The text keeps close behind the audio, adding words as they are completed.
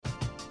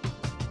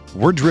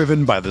We're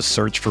driven by the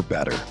search for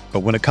better. But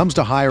when it comes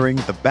to hiring,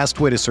 the best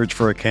way to search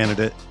for a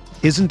candidate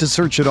isn't to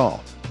search at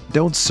all.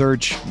 Don't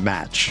search,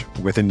 match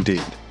with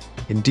Indeed.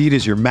 Indeed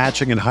is your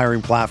matching and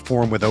hiring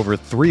platform with over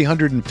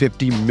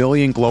 350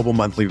 million global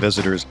monthly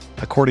visitors,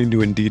 according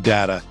to Indeed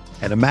data,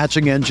 and a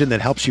matching engine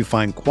that helps you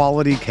find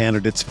quality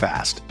candidates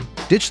fast.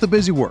 Ditch the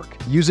busy work.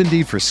 Use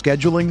Indeed for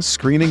scheduling,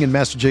 screening, and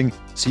messaging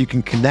so you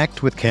can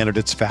connect with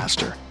candidates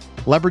faster.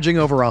 Leveraging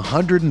over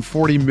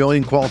 140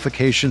 million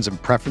qualifications and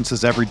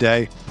preferences every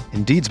day,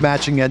 Indeed's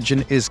matching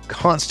engine is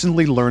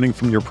constantly learning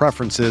from your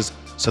preferences,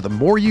 so the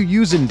more you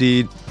use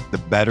Indeed, the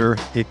better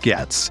it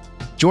gets.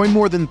 Join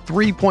more than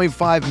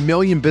 3.5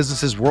 million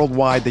businesses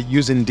worldwide that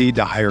use Indeed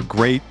to hire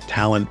great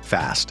talent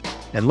fast.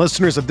 And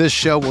listeners of this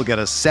show will get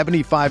a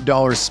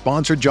 $75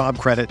 sponsored job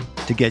credit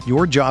to get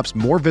your jobs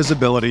more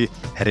visibility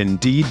at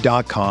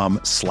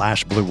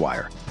Indeed.com/Blue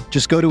Wire.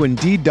 Just go to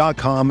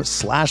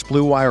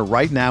Indeed.com/Blue Wire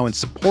right now and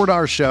support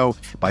our show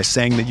by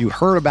saying that you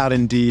heard about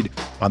Indeed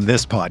on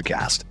this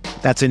podcast.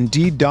 That's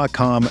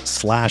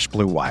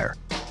Indeed.com/Blue Wire.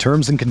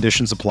 Terms and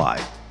conditions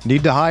apply.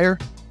 Need to hire?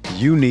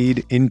 You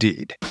need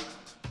Indeed.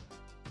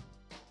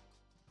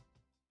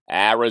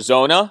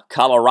 Arizona,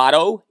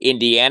 Colorado,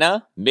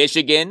 Indiana,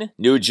 Michigan,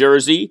 New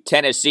Jersey,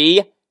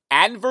 Tennessee,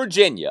 and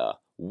Virginia.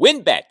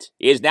 WynnBET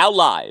is now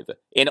live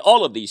in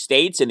all of these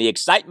states, and the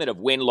excitement of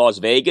Wynn Las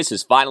Vegas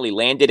has finally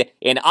landed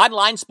in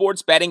online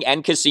sports betting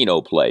and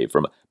casino play.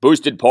 From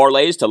boosted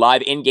parlays to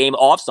live in-game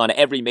offs on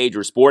every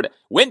major sport,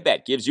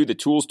 WynnBET gives you the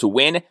tools to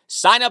win.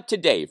 Sign up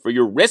today for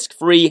your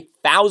risk-free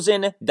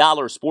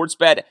 $1,000 sports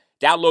bet.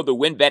 Download the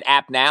WynnBET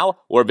app now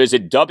or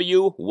visit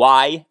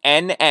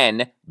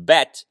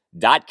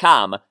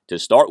WYNNBet.com to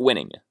start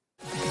winning.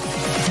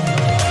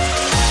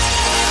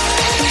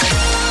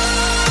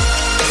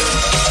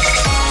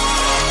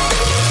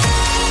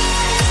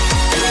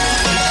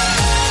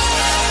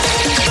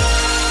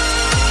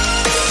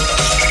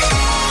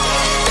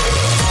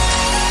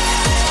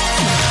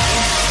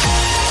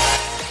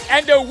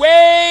 And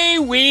away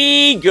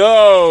we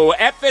go,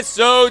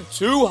 episode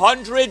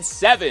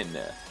 207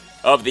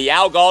 of the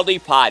Al Galdi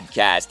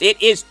podcast.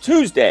 It is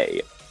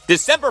Tuesday,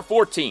 December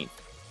 14th,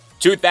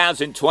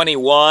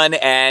 2021,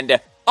 and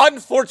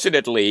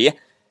unfortunately,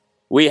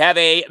 we have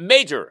a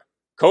major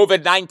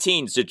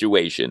COVID-19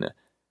 situation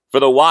for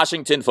the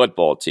Washington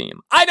football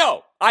team. I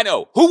know.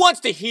 Who wants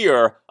to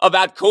hear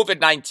about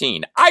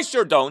COVID-19? I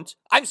sure don't.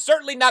 I'm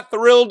certainly not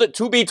thrilled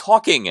to be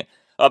talking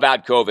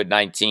about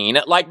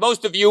COVID-19. Like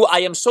most of you, I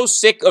am so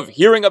sick of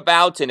hearing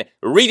about and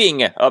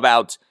reading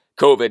about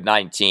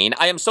COVID-19.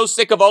 I am so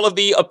sick of all of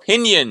the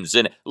opinions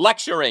and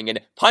lecturing and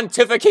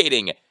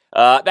pontificating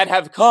that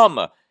have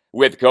come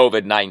with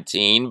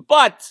COVID-19.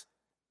 But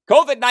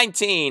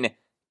COVID-19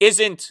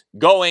 isn't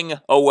going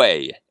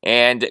away.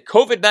 And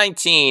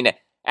COVID-19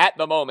 at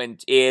the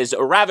moment is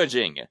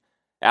ravaging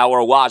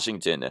our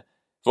Washington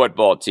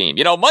football team.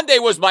 You know, Monday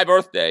was my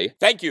birthday.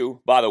 Thank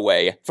you, by the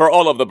way, for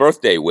all of the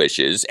birthday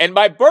wishes. And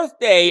my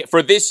birthday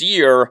for this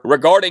year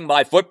regarding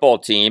my football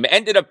team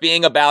ended up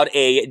being about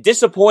a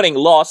disappointing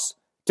loss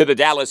to the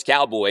Dallas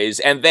Cowboys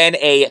and then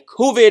a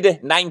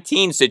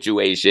COVID-19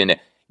 situation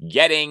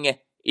getting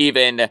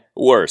even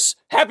worse.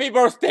 Happy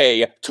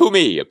birthday to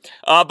me.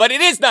 But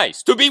it is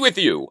nice to be with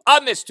you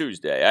on this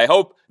Tuesday. I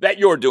hope that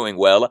you're doing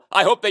well.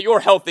 I hope that you're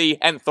healthy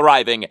and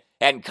thriving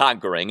and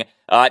conquering.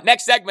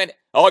 Next segment,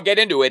 I'll get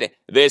into it.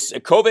 This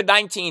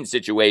COVID-19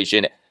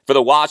 situation for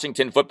the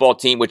Washington football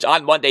team, which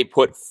on Monday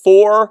put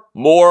 4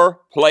 more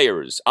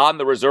players on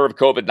the reserve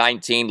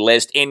COVID-19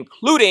 list,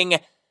 including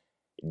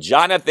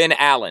Jonathan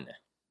Allen.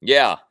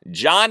 Yeah,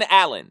 John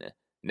Allen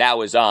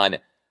now is on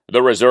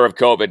the reserve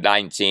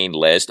COVID-19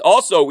 list.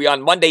 Also, we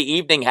on Monday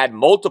evening had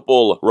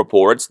multiple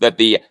reports that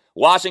the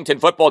Washington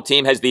football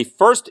team has the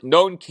first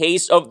known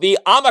case of the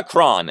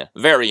Omicron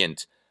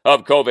variant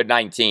of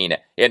COVID-19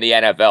 in the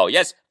NFL.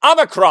 Yes,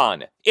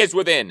 Omicron is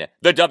within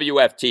the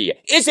WFT.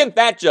 Isn't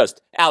that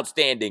just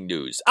outstanding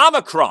news?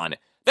 Omicron.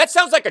 That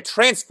sounds like a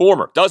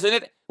transformer, doesn't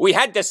it? We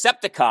had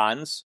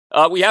Decepticons.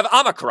 We have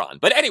Omicron.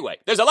 But anyway,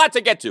 there's a lot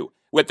to get to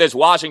with this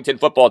Washington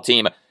football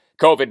team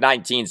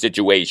COVID-19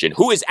 situation.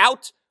 Who is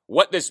out,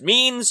 what this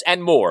means,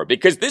 and more.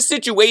 Because this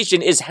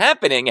situation is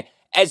happening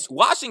as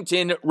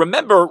Washington,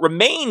 remember,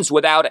 remains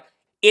without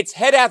its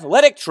head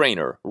athletic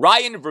trainer,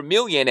 Ryan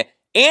Vermillion,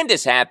 and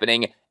is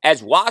happening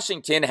as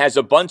Washington has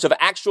a bunch of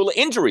actual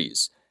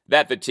injuries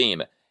that the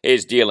team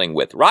is dealing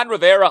with. Ron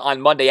Rivera on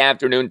Monday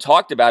afternoon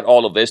talked about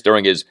all of this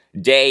during his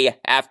day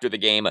after the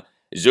game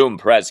Zoom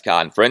press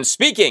conference.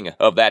 Speaking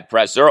of that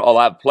presser, I'll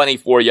have plenty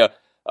for you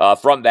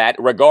from that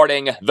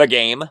regarding the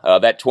game,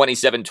 that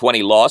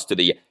 27-20 loss to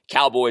the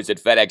Cowboys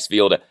at FedEx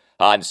Field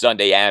on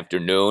Sunday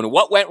afternoon.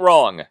 What went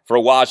wrong for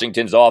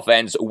Washington's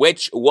offense,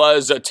 which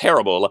was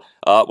terrible?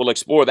 We'll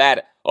explore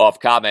that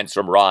off comments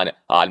from Ron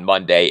on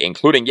Monday,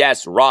 including,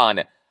 yes,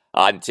 Ron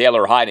on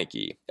Taylor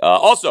Heineke.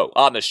 Also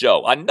on the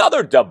show,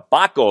 another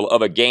debacle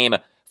of a game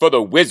for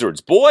the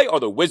Wizards. Boy, are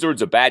the Wizards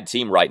a bad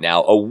team right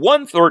now. A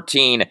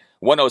 113-107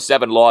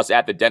 loss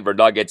at the Denver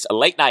Nuggets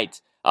late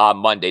night on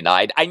Monday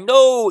night. I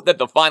know that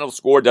the final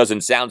score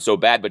doesn't sound so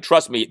bad, but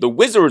trust me, the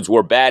Wizards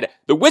were bad.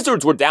 The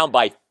Wizards were down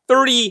by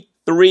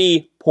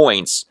 33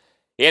 points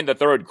in the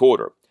third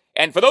quarter.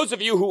 And for those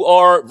of you who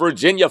are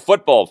Virginia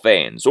football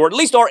fans, or at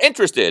least are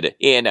interested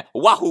in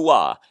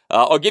Wahoo,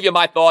 I'll give you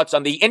my thoughts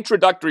on the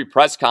introductory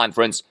press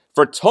conference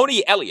for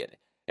Tony Elliott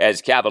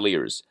as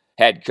Cavaliers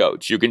head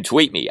coach. You can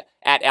tweet me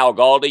at Al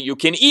Galdi. You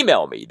can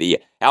email me, the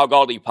Al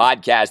Galdi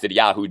podcast at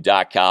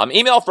yahoo.com.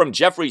 Email from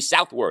Jeffrey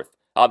Southworth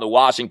on the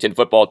Washington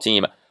football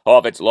team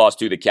of its loss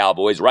to the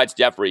Cowboys. Writes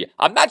Jeffrey,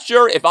 I'm not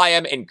sure if I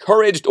am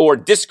encouraged or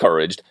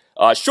discouraged.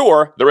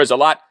 Sure, there is a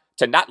lot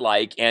to not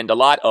like and a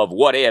lot of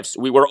what ifs.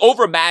 We were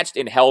overmatched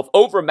in health,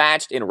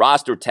 overmatched in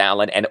roster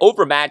talent, and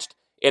overmatched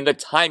in the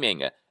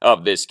timing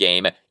of this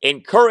game.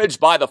 Encouraged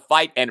by the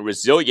fight and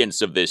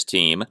resilience of this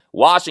team,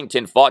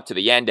 Washington fought to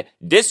the end.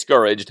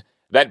 Discouraged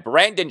that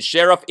Brandon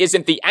Sheriff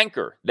isn't the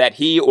anchor that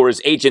he or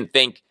his agent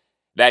think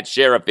that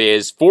Sheriff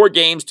is. 4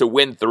 games to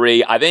win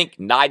 3. I think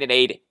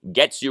 9-8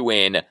 gets you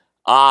in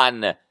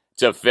on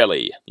to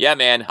Philly. Yeah,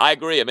 man, I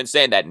agree. I've been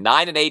saying that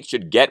 9-8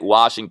 should get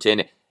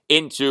Washington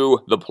into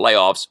the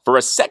playoffs for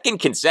a second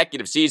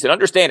consecutive season.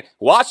 Understand,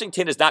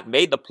 Washington has not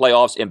made the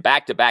playoffs in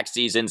back-to-back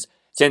seasons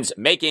since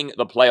making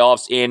the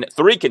playoffs in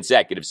 3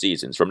 consecutive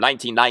seasons from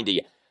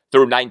 1990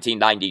 through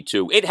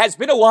 1992. It has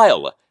been a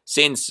while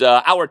since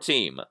our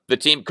team, the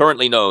team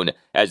currently known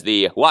as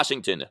the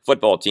Washington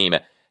football team,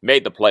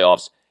 made the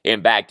playoffs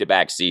in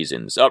back-to-back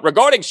seasons.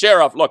 Regarding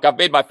Sheriff, look, I've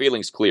made my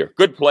feelings clear.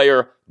 Good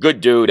player, good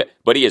dude,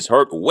 but he is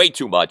hurt way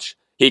too much.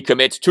 He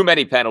commits too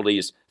many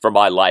penalties for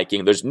my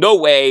liking. There's no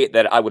way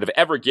that I would have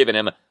ever given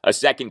him a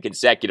second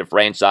consecutive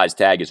franchise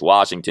tag as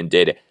Washington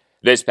did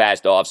this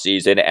past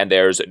offseason, and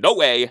there's no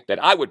way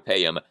that I would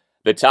pay him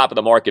the top of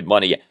the market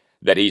money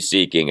that he's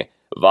seeking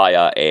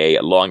via a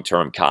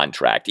long-term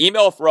contract.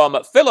 Email from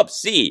Philip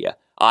C.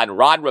 on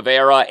Ron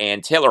Rivera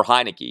and Taylor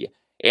Heineke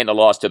in the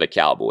loss to the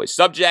Cowboys.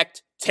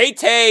 Subject,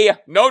 Tay-Tay,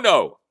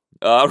 no.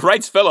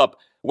 Writes Philip,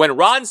 when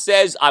Ron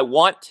says, I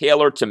want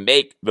Taylor to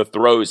make the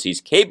throws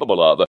he's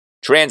capable of,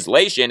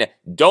 translation,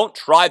 don't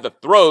try the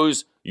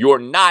throws you're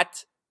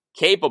not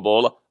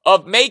capable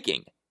of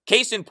making.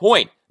 Case in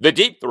point, the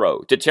deep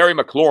throw to Terry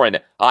McLaurin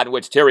on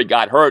which Terry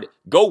got hurt.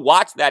 Go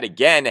watch that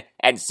again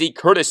and see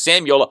Curtis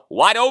Samuel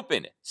wide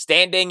open,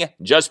 standing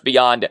just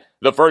beyond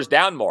the first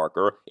down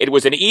marker. It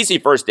was an easy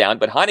first down,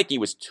 but Heineke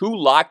was too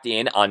locked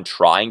in on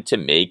trying to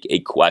make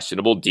a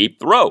questionable deep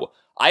throw.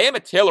 I am a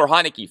Taylor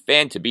Heineke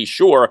fan to be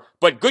sure,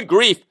 but good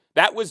grief,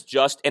 that was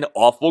just an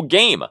awful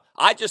game.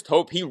 I just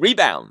hope he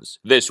rebounds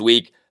this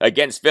week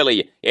against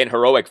Philly in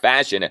heroic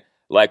fashion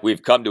like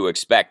we've come to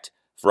expect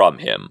from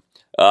him.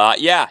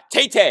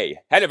 Tay-Tay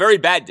had a very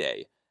bad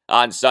day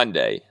on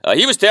Sunday.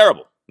 He was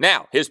terrible.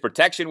 Now, his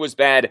protection was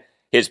bad.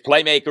 His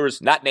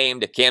playmakers, not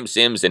named Cam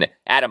Sims and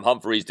Adam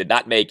Humphries, did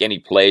not make any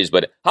plays,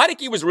 but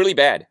Heineke was really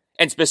bad.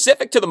 And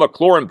specific to the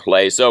McLaurin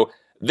play, so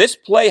this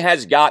play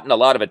has gotten a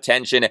lot of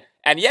attention.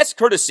 And yes,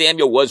 Curtis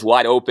Samuel was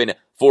wide open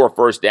for a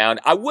first down.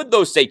 I would,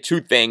 though, say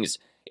 2 things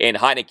in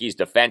Heineke's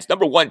defense.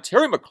 Number 1,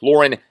 Terry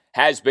McLaurin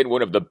has been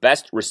one of the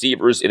best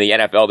receivers in the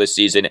NFL this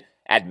season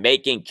at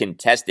making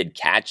contested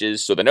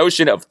catches. So the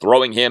notion of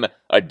throwing him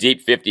a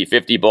deep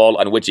 50-50 ball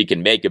on which he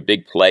can make a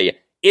big play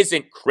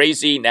isn't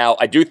crazy. Now,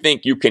 I do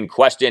think you can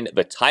question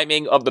the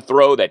timing of the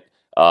throw, that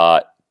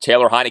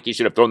Taylor Heineke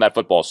should have thrown that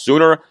football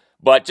sooner.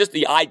 But just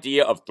the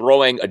idea of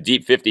throwing a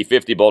deep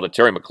 50-50 ball to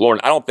Terry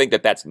McLaurin, I don't think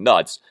that that's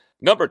nuts.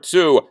 Number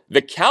 2,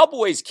 the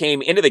Cowboys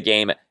came into the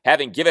game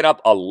having given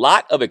up a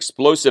lot of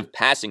explosive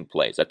passing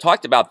plays. I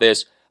talked about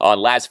this on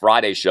last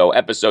Friday's show,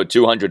 episode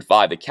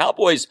 205. The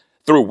Cowboys,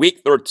 through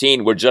week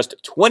 13, were just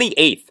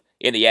 28th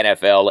in the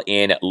NFL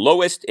in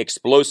lowest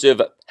explosive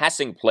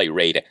passing play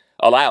rate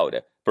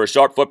allowed per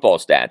Sharp Football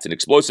Stats. An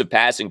explosive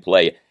passing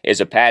play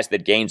is a pass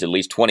that gains at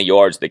least 20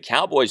 yards. The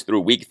Cowboys, through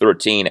week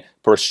 13,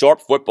 per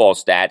Sharp Football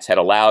Stats, had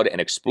allowed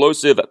an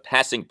explosive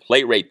passing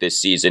play rate this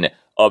season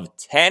of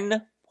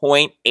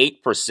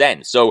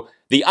 10.8%. So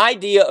the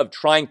idea of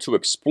trying to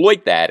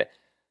exploit that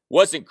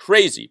wasn't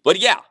crazy. But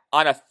yeah,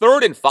 on a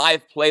 3rd and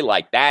 5 play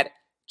like that,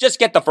 just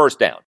get the first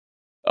down.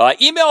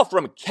 Email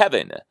from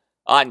Kevin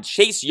on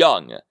Chase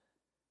Young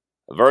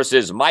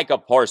versus Micah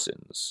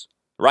Parsons.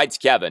 Writes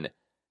Kevin,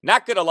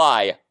 not gonna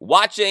lie,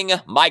 watching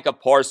Micah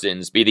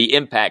Parsons be the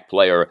impact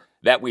player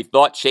that we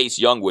thought Chase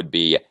Young would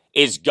be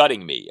is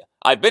gutting me.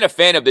 I've been a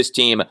fan of this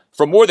team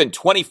for more than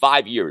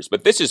 25 years,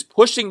 but this is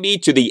pushing me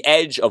to the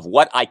edge of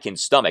what I can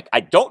stomach. I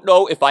don't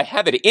know if I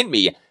have it in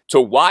me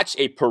to watch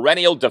a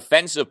perennial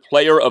defensive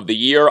player of the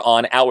year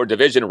on our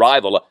division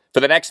rival for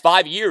the next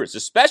 5 years,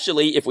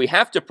 especially if we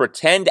have to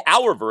pretend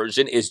our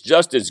version is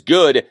just as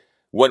good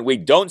when we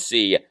don't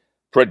see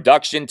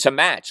production to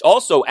match.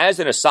 Also, as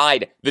an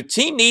aside, the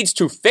team needs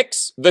to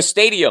fix the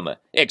stadium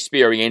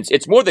experience.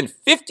 It's more than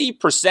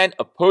 50%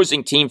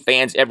 opposing team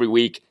fans every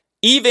week,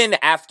 even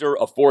after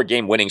a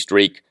 4-game winning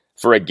streak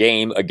for a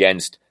game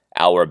against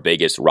our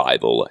biggest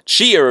rival.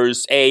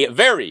 Cheers, a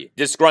very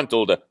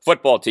disgruntled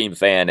football team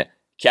fan,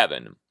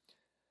 Kevin.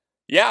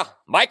 Yeah,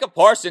 Micah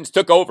Parsons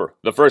took over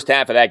the first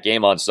half of that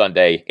game on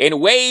Sunday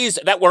in ways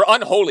that were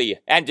unholy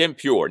and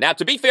impure. Now,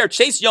 to be fair,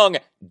 Chase Young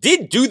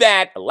did do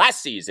that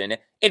last season.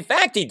 In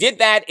fact, he did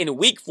that in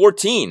Week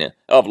 14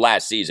 of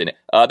last season.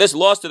 This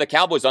loss to the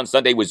Cowboys on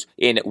Sunday was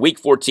in Week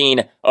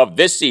 14 of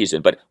this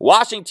season. But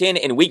Washington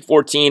in Week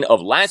 14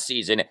 of last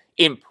season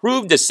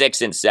improved to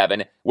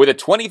 6-7 with a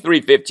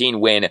 23-15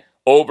 win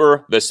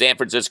over the San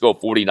Francisco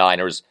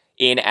 49ers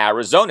in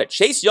Arizona.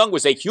 Chase Young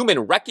was a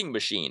human wrecking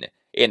machine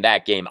in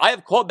that game. I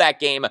have called that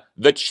game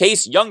the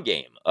Chase Young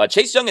game.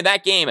 Chase Young in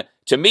that game,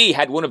 to me,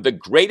 had one of the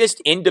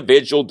greatest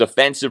individual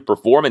defensive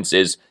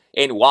performances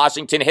in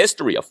Washington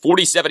history. A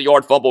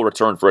 47-yard fumble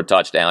return for a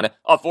touchdown,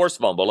 a forced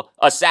fumble,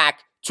 a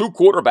sack, 2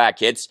 quarterback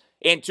hits,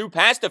 and 2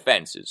 pass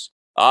defenses.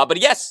 But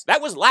yes,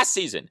 that was last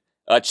season.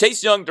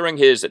 Chase Young, during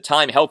his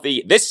time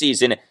healthy this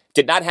season,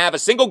 did not have a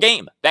single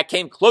game that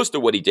came close to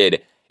what he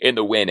did in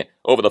the win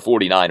over the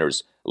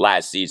 49ers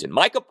last season.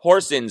 Micah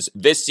Parsons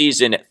this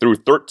season through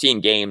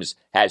 13 games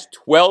has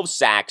 12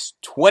 sacks,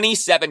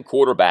 27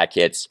 quarterback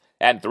hits,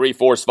 and 3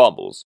 forced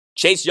fumbles.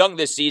 Chase Young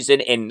this season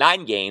in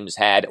 9 games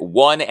had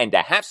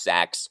 1.5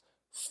 sacks,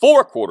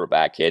 4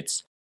 quarterback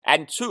hits,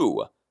 and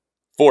 2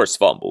 forced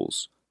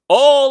fumbles.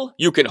 All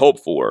you can hope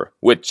for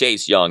with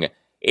Chase Young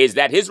is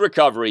that his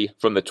recovery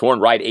from the torn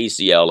right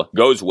ACL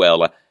goes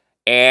well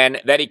and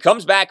that he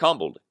comes back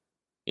humbled.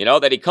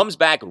 That he comes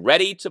back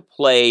ready to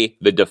play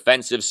the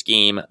defensive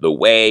scheme the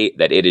way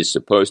that it is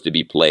supposed to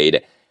be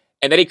played,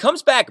 and that he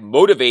comes back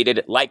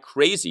motivated like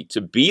crazy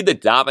to be the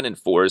dominant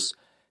force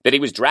that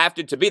he was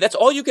drafted to be. That's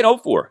all you can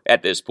hope for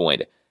at this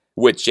point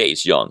with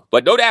Chase Young.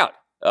 But no doubt,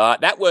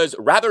 that was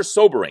rather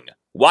sobering,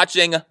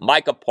 watching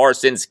Micah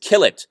Parsons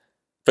kill it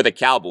for the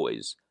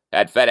Cowboys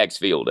at FedEx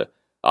Field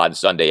on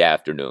Sunday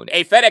afternoon.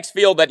 A FedEx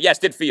Field that, yes,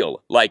 did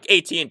feel like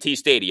AT&T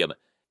Stadium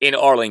in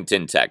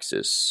Arlington,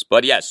 Texas.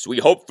 But yes, we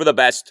hope for the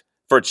best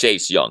for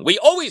Chase Young. We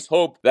always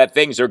hope that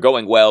things are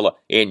going well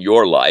in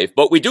your life,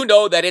 but we do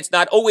know that it's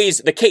not always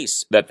the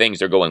case that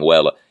things are going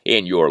well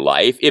in your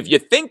life. If you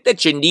think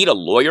that you need a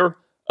lawyer,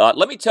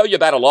 let me tell you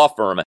about a law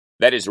firm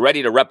that is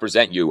ready to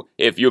represent you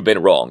if you've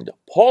been wronged.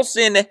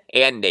 Paulson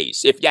and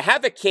Nace. If you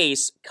have a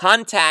case,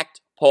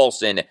 contact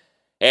Paulson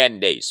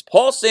and Nace.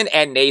 Paulson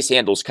and Nace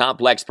handles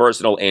complex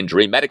personal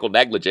injury, medical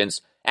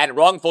negligence, and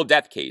wrongful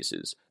death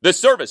cases. The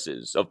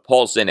services of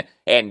Paulson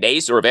and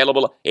Nace are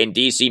available in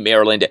D.C.,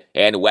 Maryland,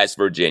 and West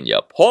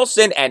Virginia.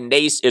 Paulson and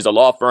Nace is a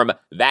law firm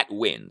that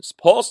wins.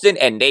 Paulson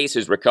and Nace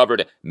has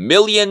recovered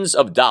millions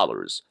of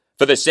dollars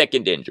for the sick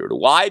and injured.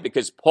 Why?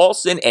 Because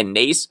Paulson and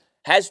Nace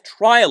has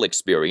trial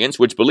experience,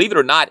 which, believe it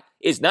or not,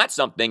 is not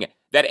something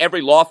that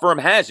every law firm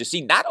has. You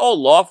see, not all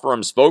law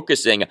firms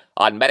focusing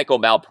on medical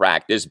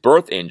malpractice,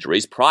 birth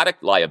injuries,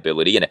 product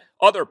liability, and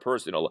other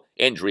personal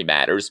injury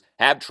matters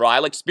have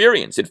trial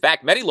experience. In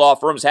fact, many law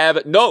firms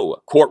have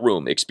no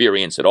courtroom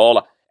experience at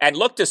all and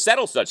look to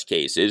settle such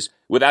cases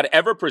without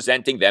ever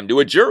presenting them to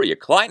a jury. A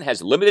client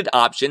has limited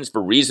options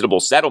for reasonable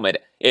settlement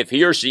if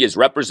he or she is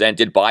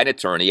represented by an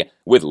attorney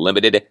with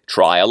limited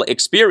trial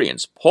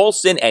experience.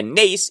 Paulson and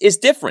Nace is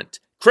different.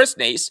 Chris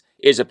Nace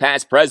is a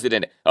past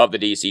president of the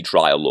D.C.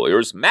 Trial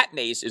Lawyers. Matt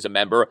Nace is a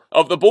member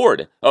of the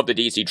board of the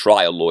D.C.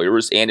 Trial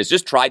Lawyers and has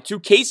just tried 2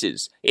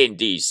 cases in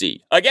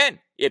D.C. Again,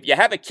 if you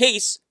have a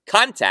case,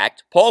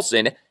 contact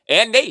Paulson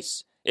and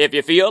Nace. If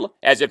you feel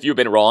as if you've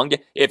been wronged,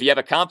 if you have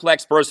a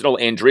complex personal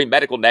injury,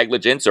 medical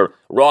negligence, or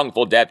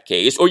wrongful death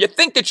case, or you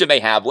think that you may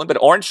have one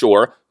but aren't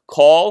sure,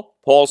 call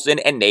Paulson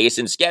and Nace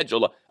and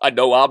schedule a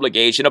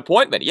no-obligation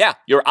appointment. Yeah,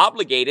 you're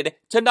obligated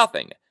to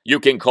nothing. You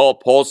can call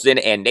Paulson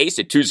and Nace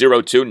at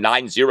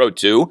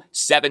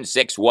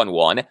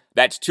 202-902-7611.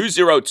 That's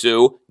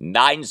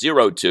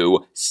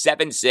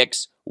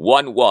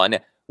 202-902-7611.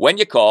 When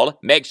you call,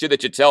 make sure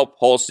that you tell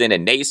Paulson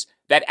and Nace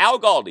that Al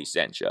Galdi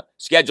sent you.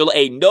 Schedule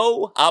a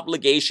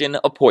no-obligation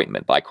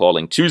appointment by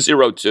calling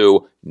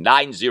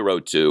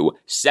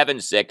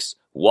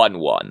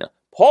 202-902-7611.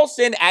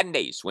 Paulson and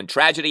Nace, when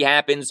tragedy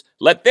happens,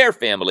 let their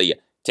family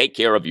take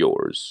care of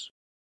yours.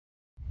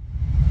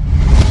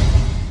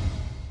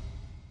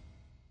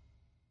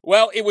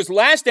 Well, it was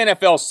last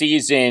NFL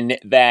season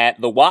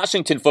that the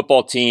Washington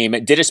football team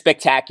did a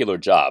spectacular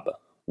job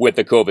with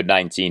the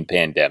COVID-19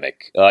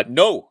 pandemic.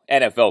 No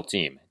NFL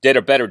team did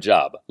a better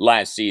job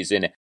last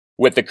season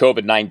with the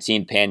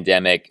COVID-19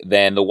 pandemic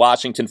than the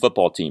Washington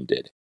football team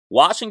did.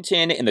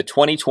 Washington in the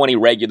 2020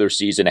 regular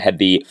season had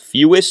the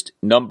fewest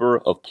number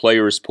of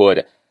players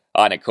put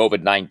on a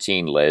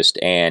COVID-19 list,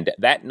 and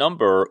that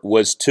number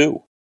was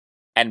 2.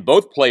 And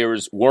both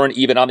players weren't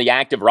even on the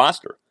active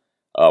roster.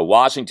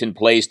 Washington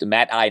placed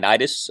Matt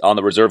Ioannidis on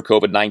the reserve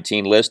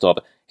COVID-19 list of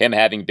him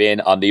having been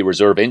on the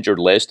reserve injured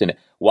list, and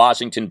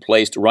Washington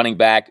placed running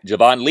back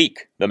Javon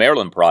Leake, the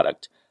Maryland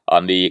product,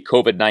 on the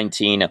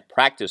COVID-19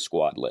 practice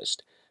squad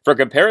list. For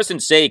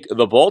comparison's sake,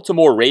 the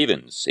Baltimore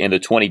Ravens in the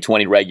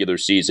 2020 regular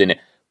season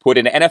put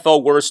an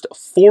NFL worst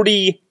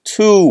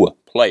 42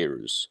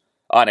 players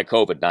on a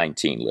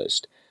COVID-19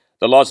 list.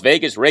 The Las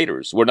Vegas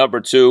Raiders were number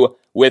 2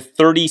 with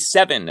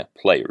 37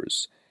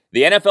 players.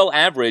 The NFL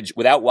average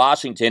without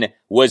Washington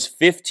was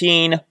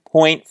 15.2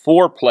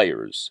 8.4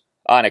 players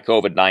on a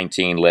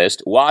COVID-19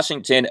 list.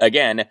 Washington,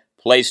 again,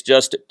 placed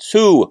just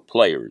 2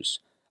 players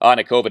on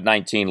a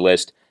COVID-19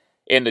 list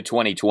in the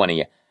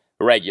 2020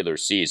 regular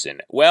season.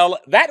 Well,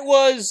 that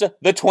was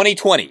the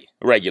 2020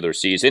 regular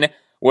season.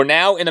 We're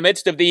now in the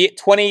midst of the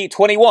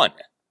 2021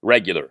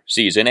 regular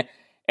season,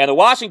 and the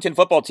Washington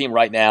football team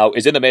right now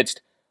is in the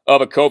midst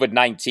of a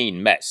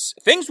COVID-19 mess.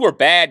 Things were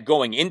bad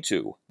going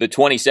into the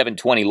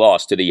 27-20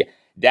 loss to the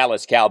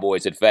Dallas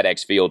Cowboys at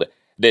FedEx Field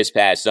this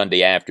past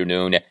Sunday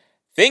afternoon.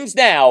 Things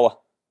now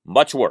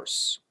much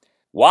worse.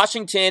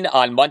 Washington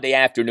on Monday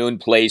afternoon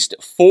placed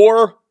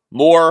 4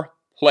 more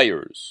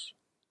players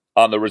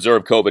on the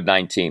reserve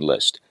COVID-19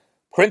 list.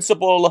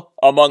 Principal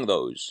among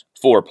those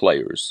 4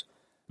 players,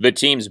 the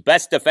team's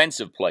best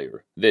defensive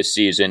player this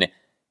season,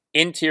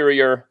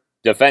 interior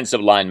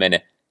defensive lineman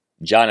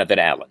Jonathan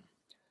Allen.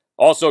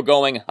 Also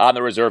going on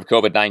the reserve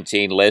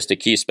COVID-19 list, a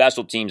key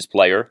special teams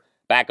player,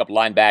 backup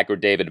linebacker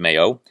David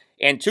Mayo,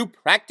 and 2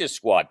 practice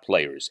squad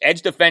players,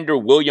 edge defender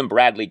William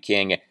Bradley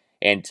King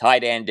and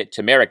tight end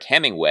Tamarick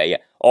Hemingway,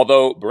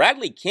 although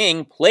Bradley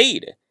King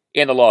played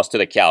in the loss to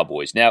the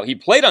Cowboys. Now, he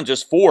played on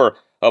just 4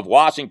 of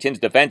Washington's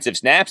defensive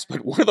snaps,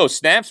 but one of those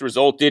snaps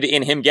resulted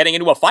in him getting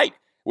into a fight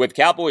with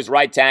Cowboys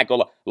right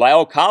tackle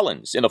La'el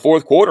Collins in the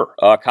fourth quarter.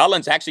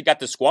 Collins actually got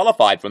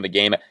disqualified from the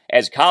game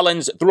as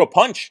Collins threw a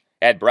punch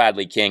at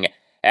Bradley King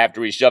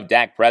after he shoved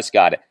Dak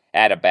Prescott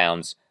out of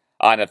bounds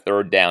on a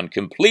 3rd down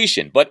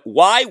completion. But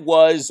why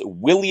was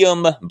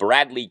William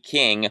Bradley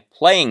King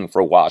playing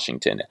for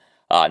Washington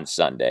on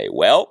Sunday?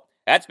 Well,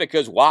 that's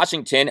because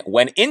Washington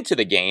went into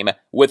the game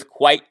with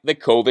quite the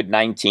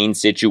COVID-19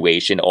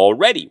 situation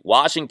already.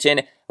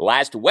 Washington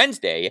last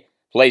Wednesday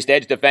placed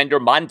edge defender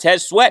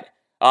Montez Sweat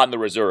on the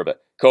reserve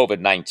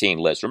COVID-19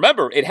 list.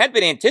 Remember, it had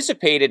been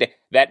anticipated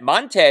that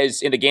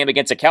Montez in the game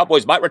against the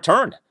Cowboys might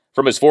return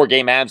from his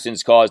 4-game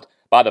absence caused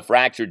by the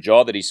fractured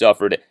jaw that he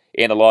suffered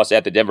in the loss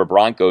at the Denver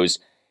Broncos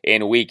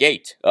in Week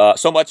 8.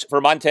 So much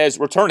for Montez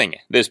returning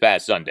this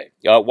past Sunday.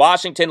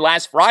 Washington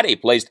last Friday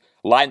placed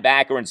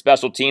linebacker and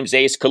special teams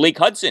ace Khaleke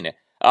Hudson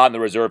on the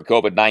reserve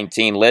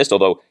COVID-19 list,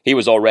 although he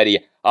was already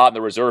on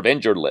the reserve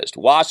injured list.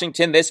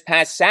 Washington this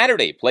past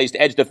Saturday placed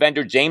edge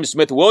defender James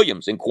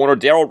Smith-Williams and corner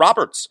Darrell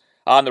Roberts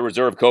on the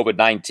reserve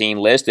COVID-19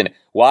 list, and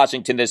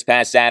Washington this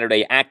past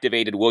Saturday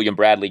activated William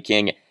Bradley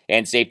King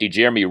and safety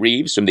Jeremy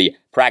Reeves from the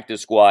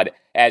practice squad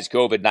as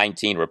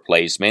COVID-19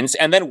 replacements.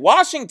 And then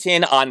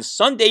Washington on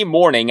Sunday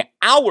morning,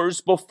 hours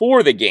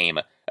before the game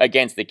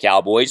against the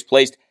Cowboys,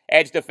 placed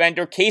edge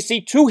defender Casey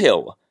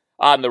Toohill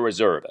on the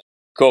reserve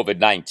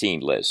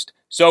COVID-19 list.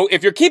 So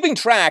if you're keeping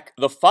track,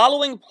 the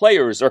following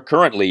players are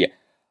currently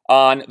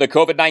on the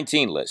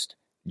COVID-19 list: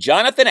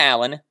 Jonathan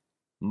Allen,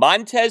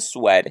 Montez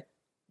Sweat,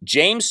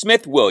 James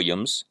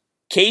Smith-Williams,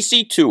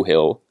 Casey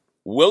Toohill,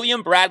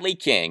 William Bradley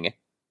King,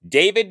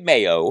 David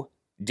Mayo,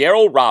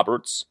 Darrell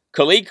Roberts,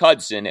 Khaleke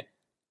Hudson,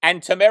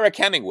 and Tamarick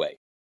Hemingway.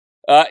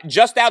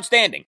 Just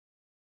outstanding.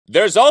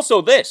 There's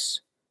also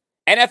this.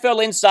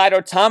 NFL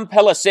insider Tom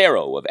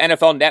Pelissero of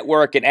NFL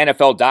Network and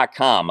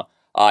NFL.com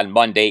on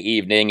Monday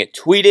evening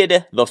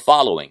tweeted the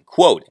following,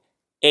 quote,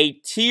 "A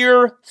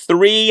Tier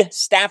 3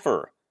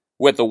 staffer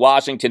with the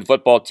Washington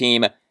football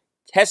team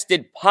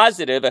tested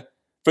positive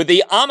for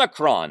the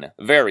Omicron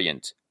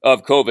variant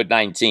of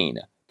COVID-19.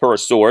 Per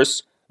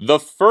source, the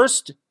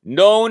first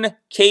known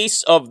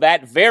case of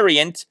that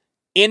variant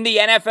in the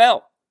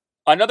NFL.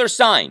 Another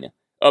sign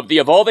of the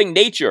evolving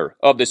nature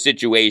of the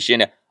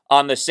situation.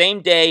 On the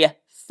same day,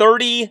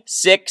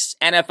 36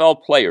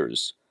 NFL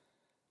players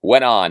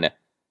went on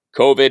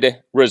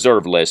COVID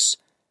reserve lists,"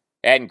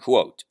 end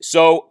quote.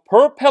 So,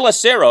 per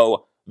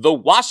Pelissero, the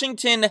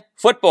Washington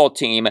football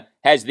team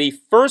has the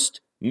first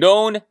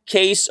known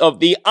case of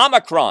the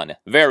Omicron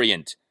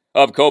variant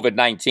of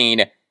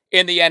COVID-19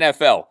 in the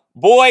NFL.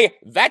 Boy,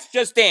 that's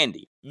just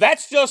dandy.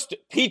 That's just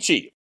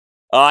peachy.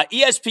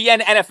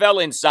 ESPN NFL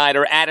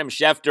insider Adam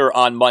Schefter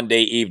on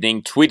Monday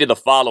evening tweeted the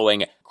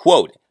following,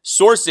 quote,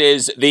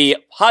 "Sources, the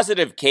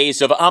positive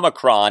case of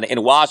Omicron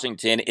in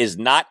Washington is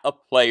not a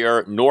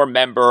player nor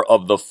member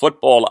of the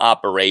football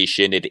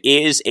operation. It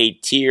is a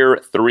Tier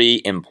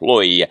 3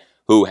 employee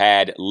who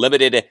had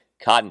limited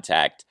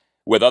contact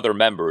with other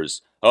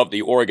members of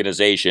the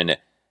organization,"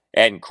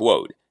 end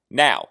quote.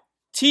 Now,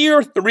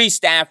 Tier 3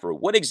 staffer,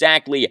 what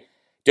exactly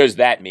does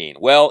that mean?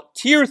 Well,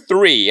 Tier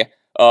 3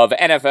 of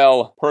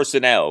NFL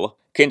personnel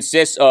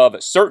consists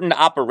of certain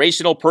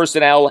operational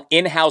personnel,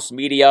 in-house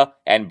media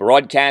and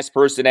broadcast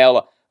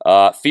personnel,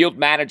 field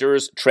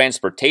managers,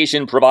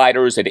 transportation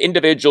providers, and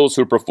individuals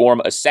who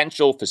perform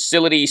essential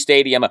facility,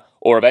 stadium,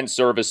 or event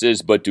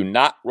services but do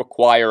not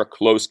require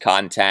close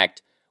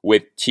contact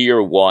with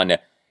Tier 1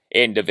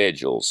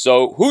 individuals.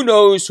 So who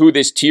knows who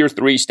this Tier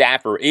 3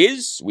 staffer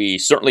is? We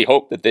certainly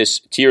hope that this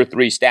Tier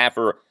 3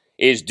 staffer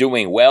is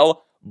doing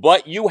well,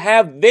 but you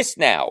have this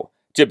now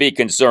to be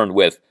concerned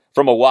with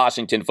from a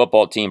Washington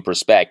football team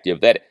perspective,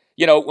 that,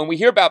 you know, when we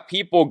hear about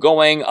people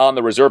going on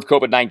the reserve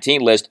COVID-19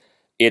 list,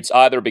 it's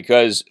either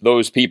because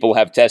those people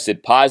have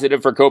tested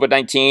positive for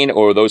COVID-19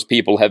 or those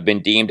people have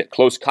been deemed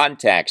close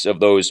contacts of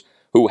those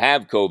who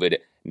have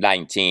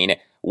COVID-19.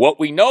 What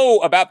we know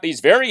about these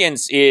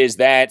variants is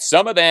that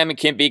some of them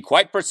can be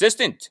quite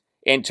persistent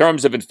in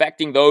terms of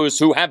infecting those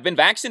who have been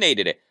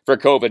vaccinated for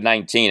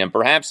COVID-19 and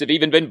perhaps have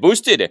even been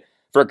boosted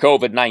for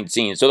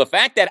COVID-19. So the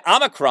fact that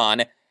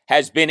Omicron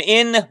has been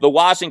in the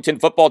Washington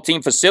football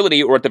team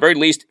facility, or at the very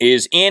least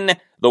is in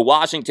the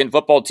Washington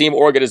football team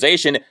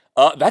organization,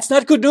 that's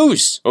not good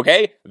news,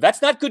 okay?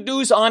 That's not good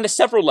news on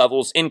several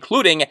levels,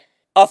 including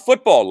a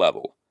football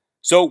level.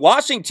 So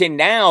Washington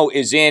now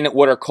is in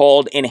what are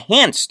called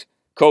enhanced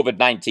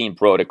COVID-19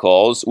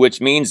 protocols, which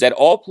means that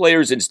all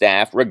players and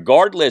staff,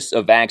 regardless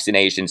of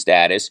vaccination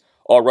status,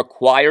 are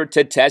required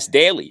to test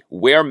daily,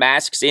 wear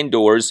masks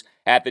indoors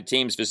at the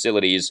team's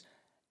facilities,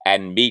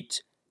 and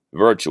meet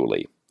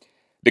virtually.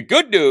 The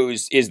good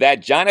news is that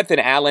Jonathan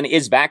Allen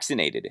is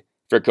vaccinated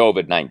for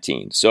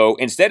COVID-19. So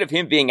instead of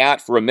him being out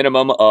for a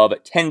minimum of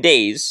 10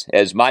 days,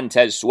 as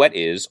Montez Sweat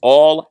is,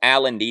 all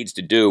Allen needs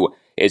to do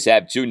is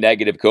have 2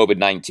 negative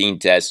COVID-19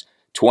 tests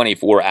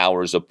 24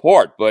 hours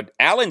apart. But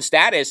Allen's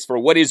status for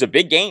what is a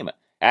big game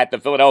at the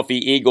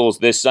Philadelphia Eagles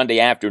this Sunday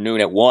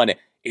afternoon at 1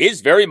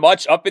 is very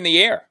much up in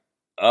the air.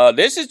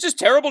 This is just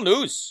terrible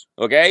news,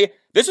 okay?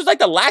 This was like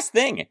the last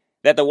thing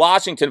that the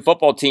Washington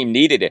football team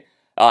needed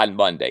on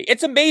Monday.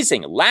 It's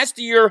amazing. Last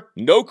year,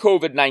 no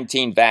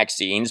COVID-19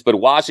 vaccines, but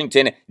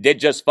Washington did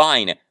just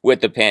fine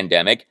with the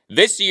pandemic.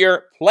 This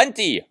year,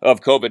 plenty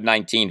of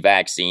COVID-19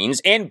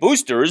 vaccines and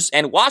boosters,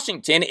 and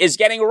Washington is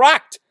getting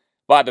rocked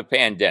by the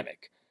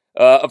pandemic.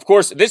 Of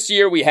course, this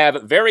year we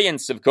have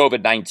variants of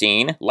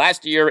COVID-19.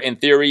 Last year, in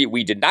theory,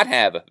 we did not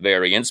have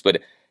variants,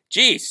 but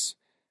geez,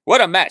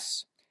 what a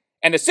mess.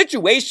 And the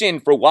situation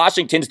for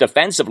Washington's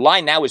defensive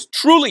line now is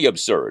truly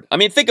absurd. I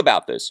mean, think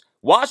about this.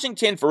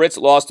 Washington, for its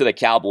loss to the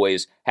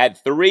Cowboys, had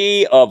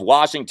 3 of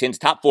Washington's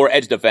top 4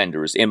 edge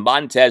defenders in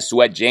Montez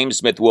Sweat, James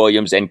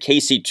Smith-Williams, and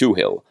Casey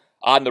Tuhill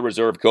on the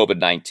reserve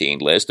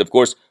COVID-19 list. Of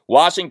course,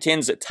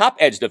 Washington's top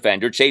edge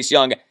defender, Chase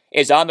Young,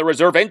 is on the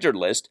reserve injured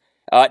list.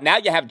 Now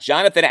you have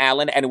Jonathan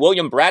Allen and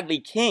William Bradley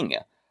King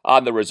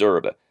on the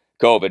reserve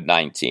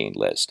COVID-19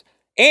 list.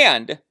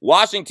 And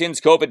Washington's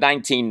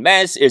COVID-19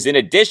 mess is in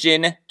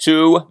addition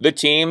to the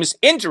team's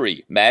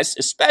injury mess,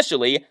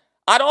 especially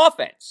on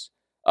offense.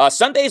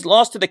 Sunday's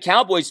loss to the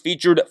Cowboys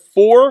featured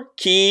 4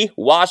 key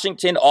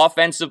Washington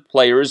offensive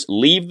players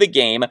leave the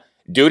game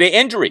due to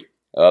injury.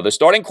 The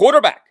starting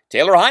quarterback,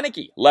 Taylor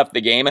Heineke, left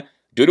the game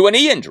due to a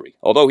knee injury,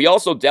 although he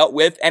also dealt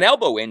with an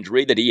elbow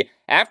injury that he,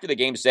 after the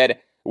game, said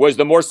was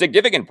the more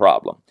significant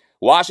problem.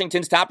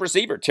 Washington's top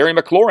receiver, Terry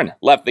McLaurin,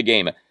 left the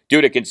game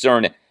due to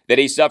concern that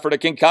he suffered a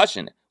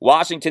concussion.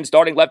 Washington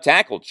starting left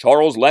tackle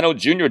Charles Leno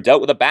Jr. dealt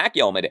with a back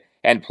ailment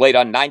and played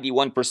on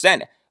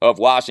 91% of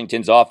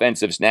Washington's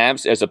offensive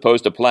snaps as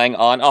opposed to playing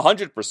on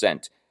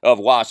 100% of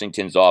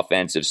Washington's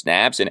offensive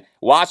snaps. And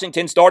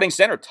Washington starting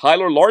center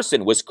Tyler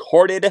Larson was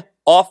carted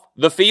off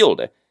the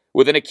field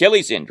with an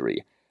Achilles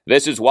injury.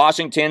 This is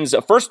Washington's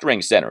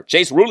first-string center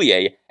Chase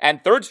Roulier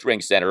and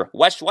third-string center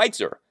Wes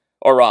Schweitzer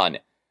are on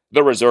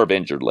the reserve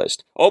injured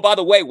list. Oh, by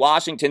the way,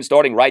 Washington's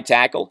starting right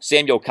tackle,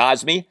 Samuel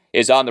Cosmi,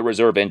 is on the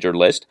reserve injured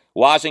list.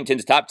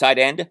 Washington's top tight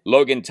end,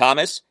 Logan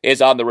Thomas,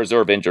 is on the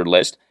reserve injured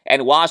list.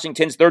 And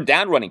Washington's third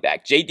down running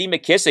back, J.D.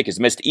 McKissick, has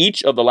missed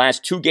each of the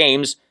last 2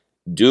 games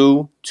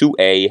due to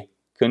a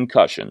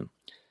concussion.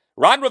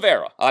 Ron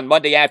Rivera, on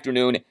Monday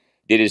afternoon,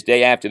 did his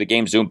day after the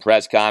game Zoom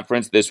press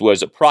conference. This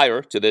was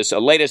prior to this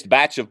latest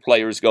batch of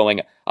players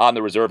going on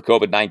the reserve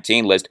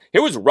COVID-19 list.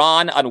 Here was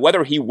Ron on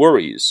whether he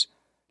worries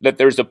that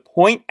there's a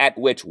point at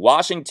which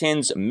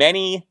Washington's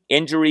many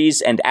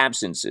injuries and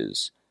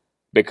absences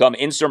become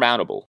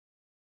insurmountable.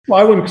 Well,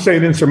 I wouldn't say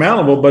it's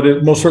insurmountable, but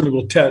it most certainly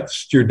will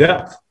test your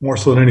depth more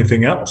so than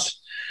anything else.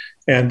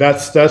 And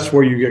that's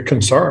where you get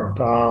concerned,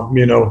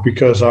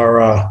 because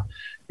our,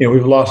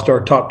 we've lost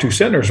our top 2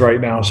 centers right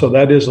now. So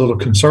that is a little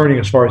concerning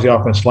as far as the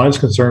offensive line is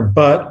concerned.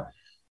 But,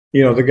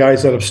 the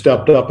guys that have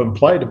stepped up and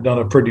played have done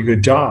a pretty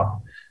good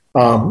job.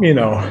 That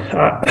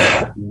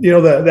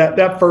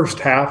first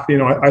half,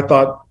 I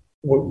thought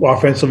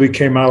offensively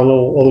came out a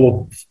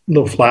little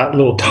flat, a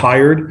little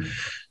tired.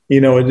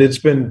 It's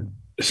been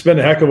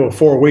a heck of a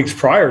 4 weeks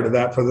prior to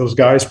that for those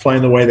guys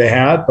playing the way they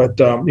had. But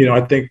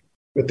I think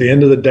at the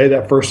end of the day,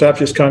 that first half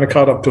just kind of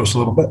caught up to us a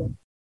little bit.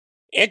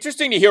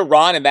 Interesting to hear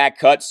Ron in that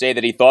cut say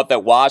that he thought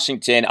that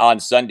Washington on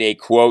Sunday,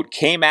 quote,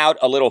 came out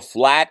a little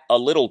flat, a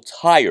little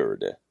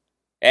tired.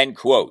 End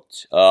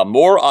quote.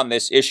 More on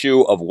this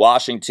issue of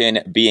Washington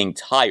being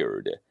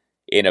tired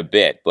in a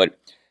bit. But,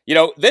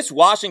 this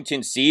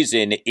Washington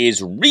season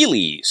is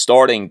really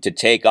starting to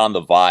take on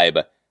the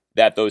vibe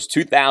that those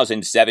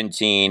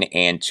 2017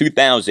 and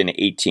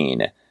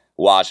 2018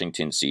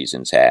 Washington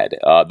seasons had.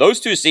 Those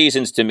 2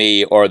 seasons, to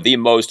me, are the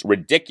most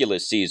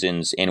ridiculous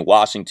seasons in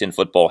Washington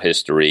football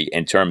history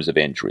in terms of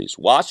injuries.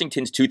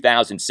 Washington's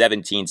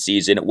 2017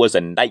 season was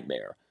a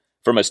nightmare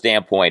from a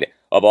standpoint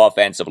of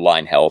offensive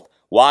line health.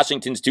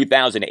 Washington's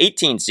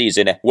 2018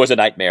 season was a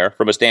nightmare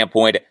from a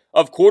standpoint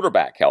of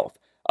quarterback health.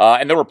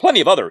 And there were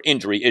plenty of other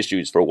injury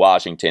issues for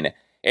Washington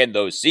in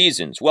those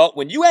seasons. Well,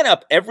 when you add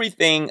up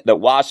everything that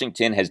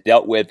Washington has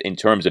dealt with in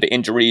terms of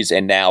injuries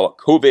and now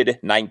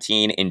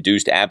COVID-19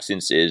 induced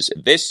absences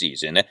this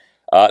season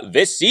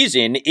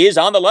is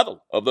on the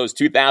level of those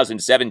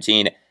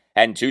 2017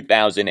 and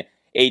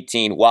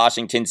 2018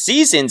 Washington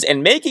seasons.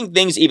 And making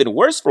things even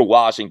worse for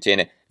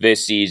Washington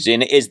this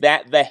season is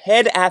that the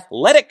head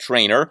athletic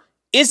trainer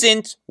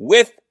isn't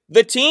with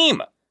the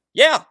team.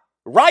 Yeah,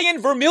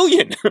 Ryan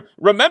Vermillion.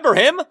 Remember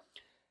him?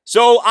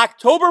 So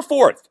October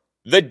 4th,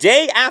 the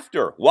day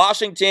after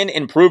Washington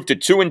improved to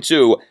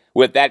 2-2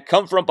 with that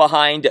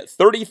come-from-behind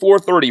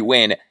 34-30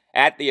 win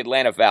at the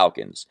Atlanta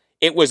Falcons.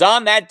 It was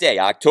on that day,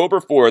 October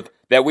 4th,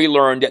 that we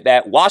learned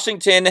that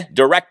Washington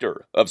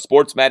Director of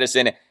Sports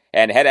Medicine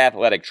and head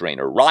athletic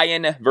trainer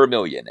Ryan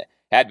Vermillion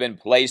had been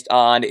placed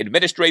on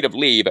administrative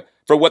leave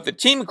for what the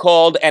team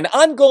called an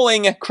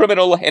ongoing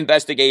criminal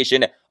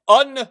investigation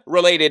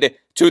unrelated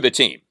to the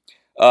team.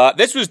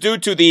 This was due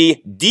to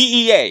the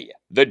DEA,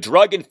 the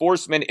Drug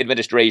Enforcement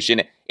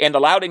Administration, and the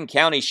Loudoun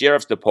County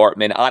Sheriff's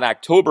Department on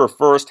October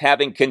 1st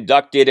having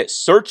conducted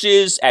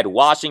searches at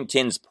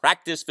Washington's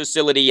practice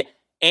facility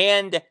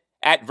and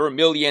at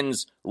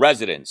Vermillion's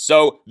residence.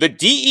 So the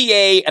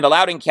DEA and the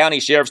Loudoun County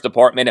Sheriff's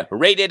Department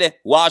raided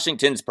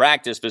Washington's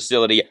practice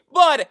facility,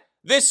 but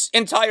this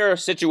entire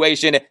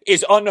situation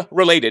is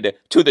unrelated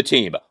to the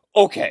team.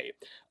 Okay.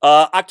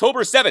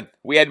 October 7th,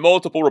 we had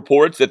multiple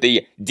reports that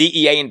the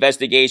DEA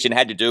investigation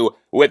had to do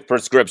with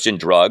prescription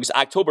drugs.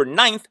 October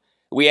 9th,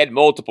 we had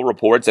multiple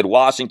reports that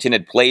Washington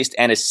had placed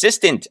an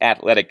assistant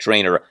athletic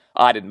trainer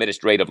on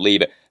administrative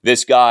leave.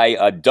 This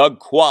guy, Doug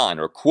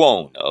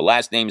Kwon,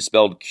 last name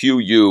spelled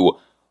Quon.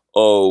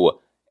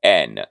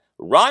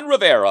 Ron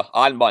Rivera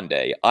on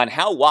Monday on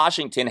how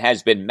Washington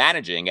has been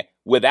managing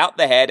without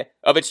the head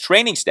of its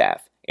training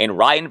staff and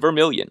Ryan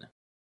Vermillion.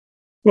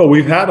 Well,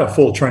 we've had a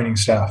full training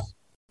staff,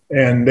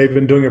 and they've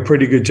been doing a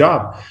pretty good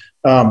job.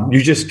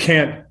 You just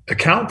can't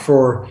account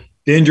for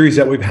the injuries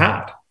that we've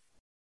had.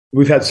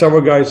 We've had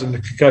several guys in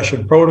the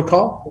concussion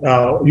protocol.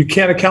 You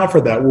can't account for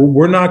that.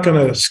 We're not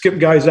going to skip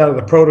guys out of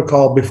the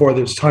protocol before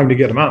it's time to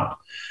get them out.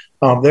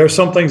 There are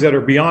some things that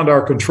are beyond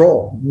our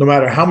control, no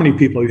matter how many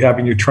people you have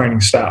in your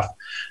training staff.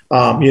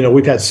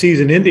 We've had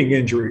season-ending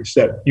injuries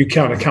that you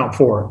can't account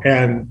for,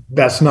 and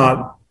that's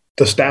not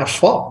the staff's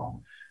fault.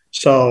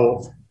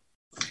 So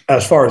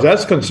as far as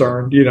that's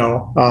concerned,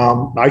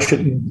 I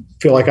shouldn't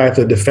feel like I have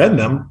to defend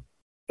them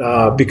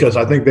because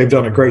I think they've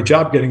done a great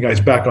job getting guys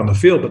back on the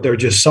field, but there are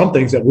just some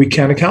things that we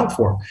can't account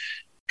for.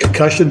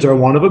 Concussions are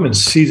one of them, and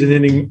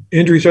season-ending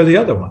injuries are the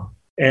other one.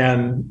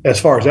 And as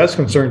far as that's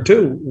concerned,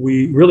 too,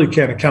 we really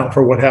can't account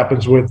for what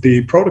happens with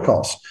the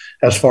protocols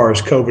as far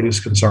as COVID is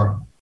concerned.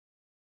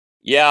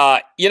 Yeah,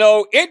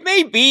 it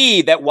may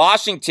be that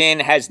Washington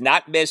has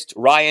not missed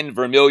Ryan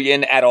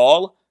Vermillion at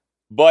all,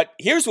 but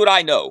here's what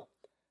I know.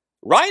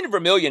 Ryan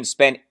Vermillion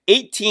spent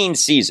 18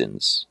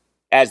 seasons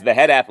as the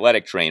head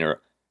athletic trainer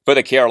for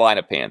the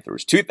Carolina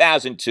Panthers,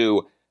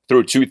 2002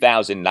 through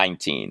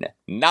 2019.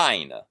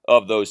 9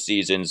 of those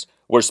seasons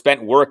were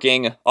spent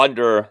working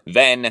under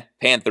then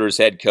Panthers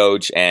head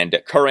coach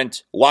and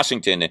current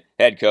Washington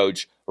head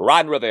coach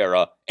Ron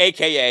Rivera,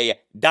 a.k.a.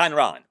 Don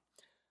Ron.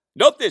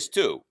 Note this,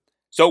 too.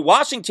 So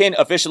Washington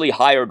officially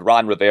hired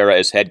Ron Rivera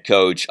as head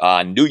coach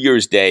on New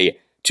Year's Day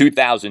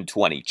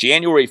 2020,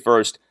 January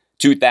 1st,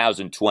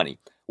 2020.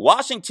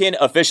 Washington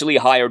officially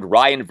hired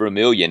Ryan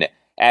Vermillion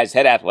as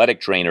head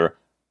athletic trainer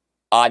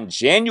on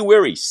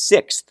January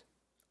 6th,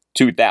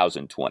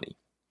 2020.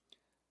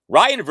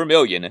 Ryan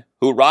Vermillion,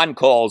 who Ron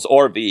calls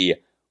RV,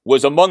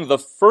 was among the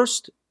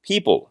first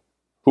people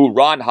who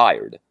Ron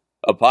hired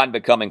upon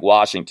becoming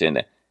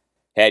Washington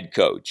head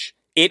coach.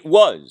 It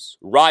was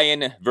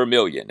Ryan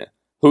Vermillion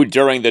who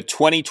during the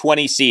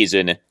 2020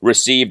 season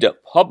received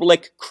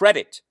public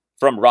credit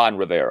from Ron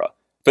Rivera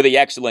for the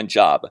excellent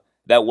job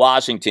that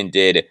Washington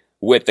did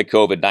with the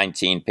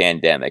COVID-19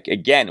 pandemic.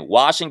 Again,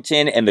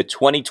 Washington in the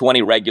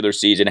 2020 regular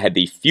season had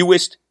the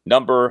fewest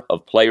number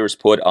of players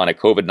put on a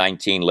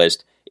COVID-19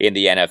 list in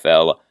the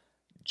NFL,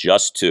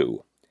 just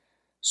 2.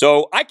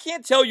 So I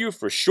can't tell you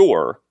for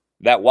sure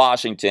that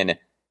Washington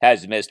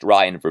has missed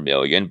Ryan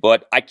Vermillion,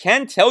 but I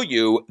can tell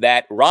you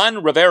that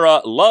Ron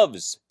Rivera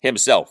loves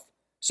himself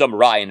some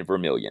Ryan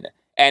Vermillion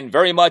and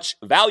very much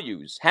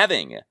values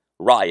having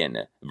Ryan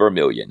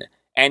Vermillion.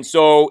 And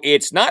so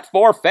it's not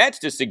far-fetched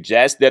to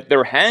suggest that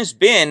there has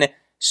been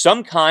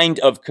some kind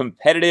of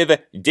competitive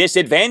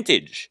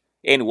disadvantage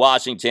in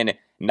Washington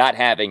not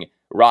having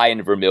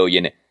Ryan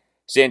Vermillion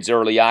since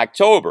early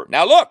October.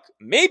 Now look,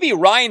 maybe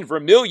Ryan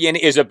Vermillion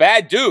is a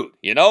bad dude.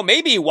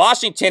 Maybe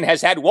Washington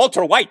has had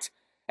Walter White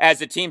as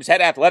the team's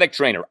head athletic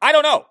trainer. I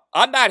don't know.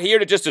 I'm not here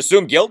to just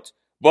assume guilt.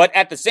 But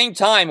at the same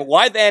time,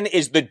 why then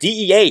is the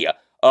DEA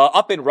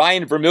up in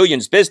Ryan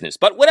Vermillion's business?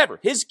 But whatever,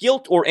 his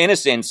guilt or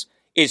innocence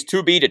is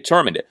to be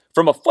determined.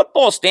 From a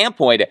football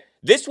standpoint,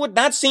 this would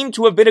not seem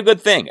to have been a good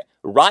thing.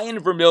 Ryan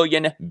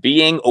Vermillion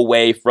being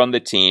away from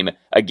the team,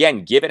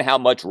 again, given how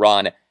much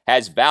Ron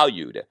has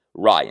valued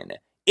Ryan.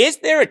 Is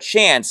there a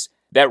chance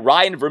that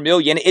Ryan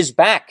Vermillion is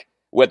back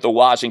with the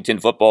Washington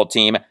football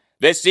team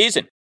this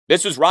season?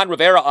 This was Ron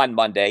Rivera on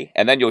Monday,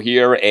 and then you'll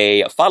hear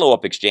a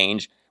follow-up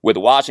exchange with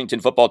Washington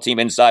football team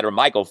insider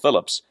Michael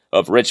Phillips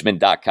of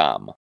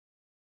Richmond.com.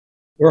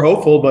 We're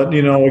hopeful, but,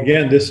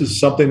 again, this is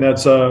something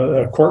that's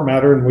a court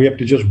matter, and we have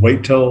to just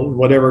wait till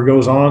whatever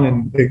goes on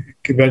and it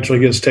eventually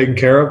gets taken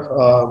care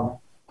of,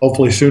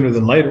 hopefully sooner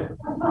than later.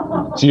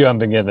 So you haven't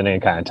been given any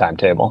kind of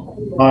timetable?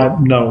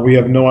 No, we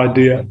have no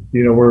idea.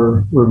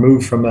 We're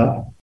removed from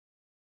that.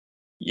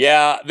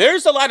 Yeah,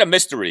 there's a lot of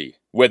mystery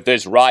with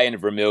this Ryan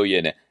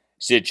Vermillion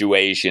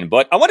situation,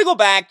 but I want to go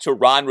back to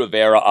Ron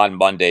Rivera on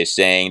Monday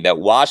saying that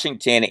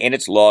Washington, in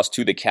its loss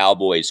to the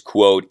Cowboys,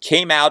 quote,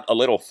 came out a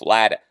little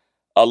flat,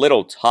 a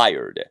little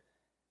tired,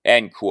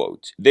 end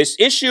quote. This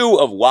issue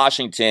of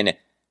Washington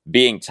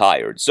being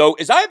tired. So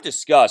as I have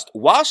discussed,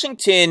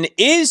 Washington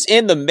is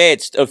in the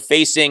midst of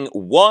facing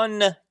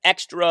one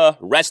extra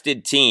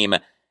rested team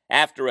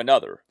after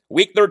another.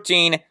 Week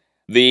 13,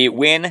 the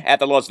win at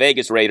the Las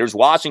Vegas Raiders.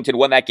 Washington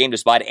won that game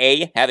despite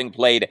A, having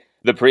played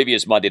the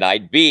previous Monday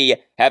night, B,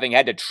 having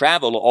had to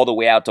travel all the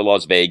way out to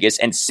Las Vegas,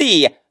 and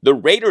C, the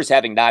Raiders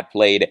having not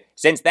played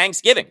since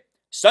Thanksgiving.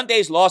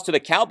 Sunday's loss to the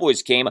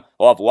Cowboys came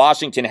off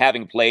Washington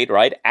having played,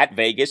 right, at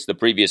Vegas the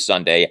previous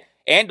Sunday,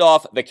 and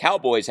off the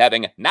Cowboys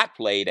having not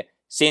played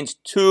since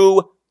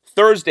 2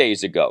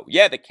 Thursdays ago.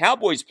 Yeah, the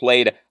Cowboys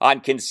played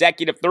on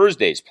consecutive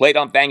Thursdays, played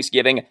on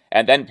Thanksgiving,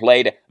 and then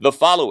played the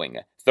following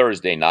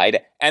Thursday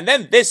night. And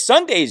then this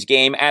Sunday's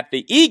game at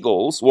the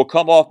Eagles will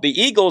come off the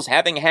Eagles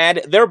having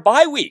had their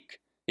bye week.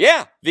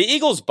 Yeah, the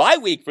Eagles' bye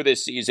week for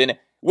this season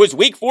was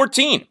week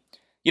 14.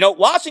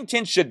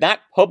 Washington should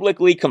not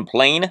publicly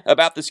complain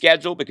about the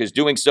schedule because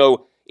doing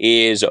so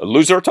is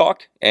loser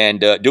talk, and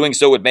doing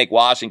so would make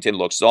Washington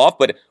look soft.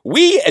 But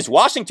we, as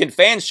Washington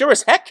fans, sure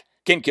as heck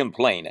can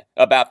complain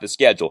about the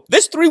schedule.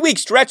 This 3-week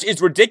stretch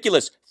is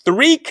ridiculous.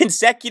 3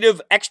 consecutive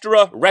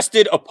extra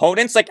rested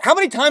opponents. Like, how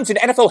many times in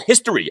NFL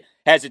history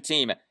has a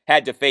team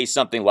had to face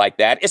something like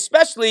that?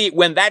 Especially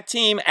when that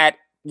team at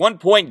one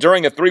point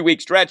during a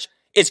 3-week stretch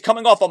is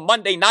coming off a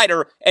Monday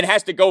nighter and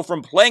has to go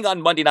from playing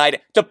on Monday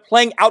night to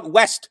playing out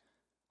west.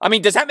 I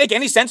mean, does that make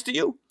any sense to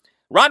you?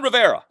 Ron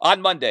Rivera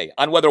on Monday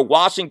on whether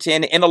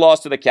Washington, in the loss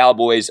to the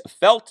Cowboys,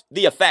 felt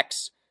the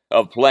effects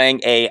of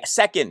playing a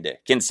second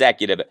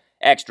consecutive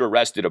extra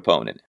rested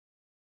opponent.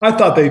 I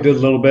thought they did a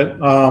little bit.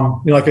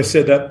 Like I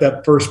said,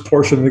 that first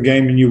portion of the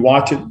game, and you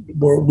watch it,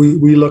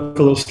 we look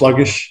a little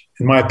sluggish,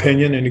 in my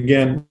opinion. And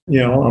again,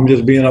 I'm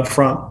just being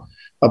upfront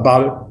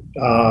about it.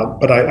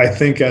 But I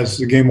think as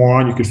the game wore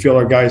on, you could feel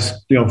our guys,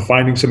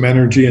 finding some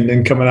energy and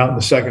then coming out in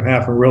the second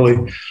half. And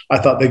really, I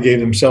thought they gave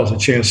themselves a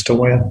chance to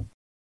win.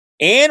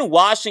 And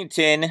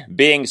Washington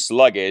being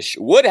sluggish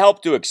would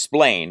help to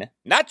explain,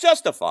 not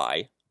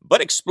justify,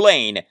 but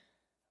explain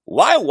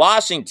why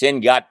Washington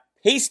got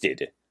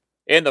pasted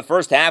in the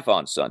first half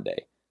on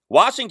Sunday.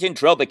 Washington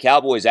trailed the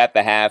Cowboys at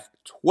the half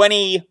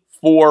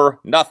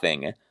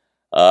 24-0,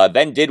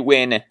 then did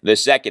win the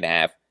second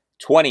half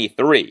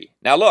 23.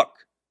 Now look,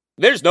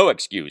 there's no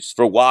excuse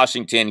for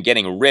Washington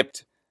getting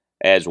ripped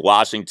as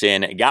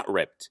Washington got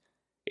ripped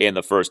in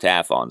the first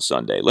half on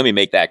Sunday. Let me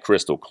make that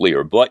crystal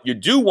clear. But you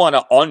do want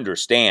to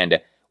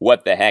understand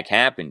what the heck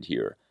happened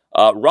here.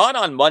 Ron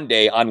on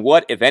Monday on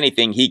what, if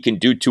anything, he can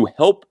do to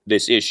help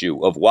this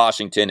issue of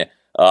Washington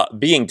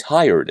being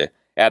tired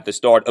at the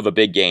start of a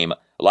big game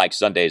like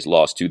Sunday's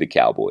loss to the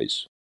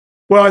Cowboys.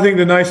 Well, I think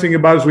the nice thing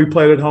about it is we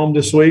played at home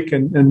this week,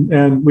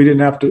 and we didn't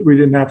have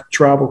to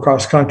travel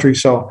cross country.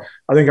 So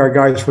I think our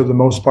guys, for the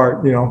most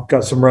part,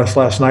 got some rest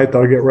last night.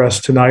 They'll get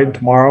rest tonight and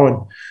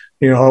tomorrow,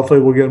 and hopefully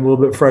we'll get a little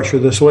bit fresher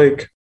this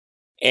week.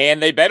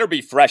 And they better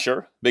be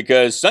fresher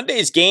because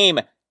Sunday's game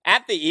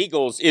at the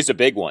Eagles is a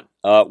big one.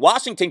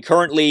 Washington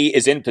currently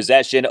is in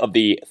possession of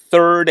the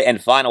third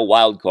and final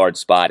wildcard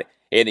spot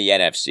in the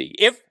NFC.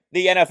 If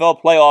the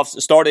NFL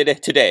playoffs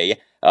started today,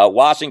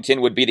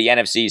 Washington would be the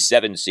NFC's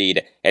 7th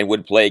seed and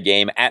would play a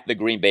game at the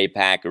Green Bay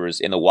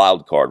Packers in the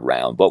wildcard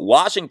round. But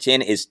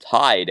Washington is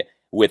tied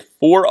with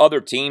 4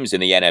 other teams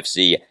in the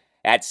NFC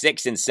at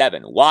 6 and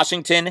 7.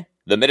 Washington,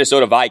 the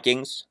Minnesota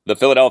Vikings, the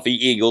Philadelphia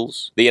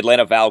Eagles, the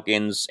Atlanta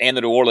Falcons, and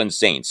the New Orleans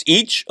Saints.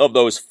 Each of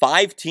those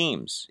 5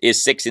 teams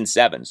is 6 and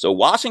 7. So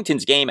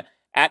Washington's game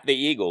at the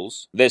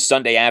Eagles this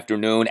Sunday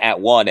afternoon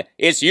at 1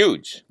 is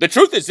huge. The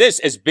truth is this,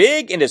 as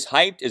big and as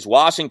hyped as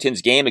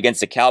Washington's game against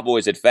the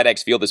Cowboys at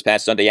FedEx Field this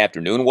past Sunday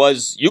afternoon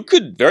was, you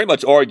could very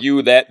much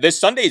argue that this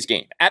Sunday's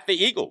game at the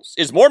Eagles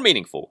is more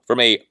meaningful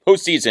from a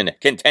postseason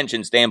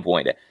contention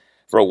standpoint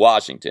for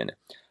Washington.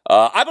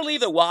 I believe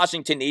that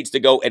Washington needs to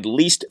go at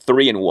least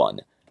 3-1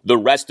 the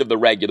rest of the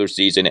regular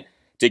season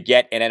to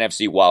get an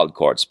NFC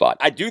wildcard spot.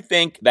 I do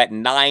think that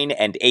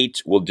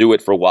 9-8 will do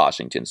it for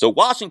Washington. So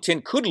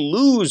Washington could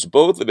lose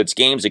both of its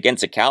games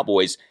against the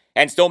Cowboys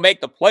and still make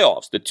the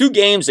playoffs. The 2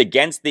 games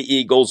against the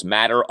Eagles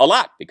matter a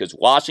lot because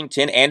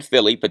Washington and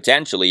Philly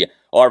potentially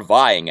are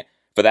vying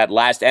for that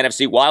last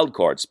NFC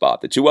wildcard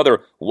spot. The 2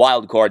 other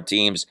wildcard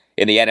teams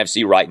in the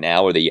NFC right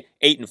now are the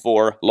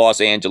 8-4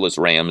 Los Angeles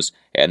Rams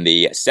and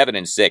the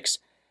 7-6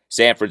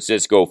 San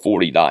Francisco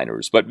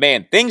 49ers. But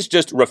man, things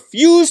just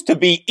refuse to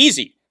be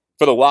easy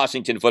for the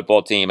Washington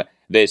football team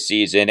this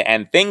season,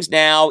 and things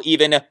now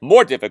even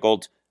more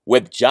difficult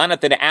with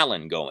Jonathan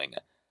Allen going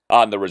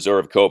on the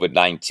reserve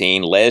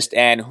COVID-19 list,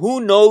 and who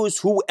knows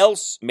who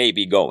else may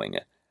be going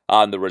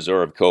on the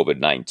reserve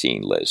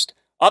COVID-19 list.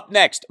 Up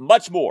next,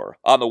 much more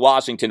on the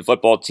Washington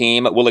football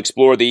team. We'll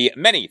explore the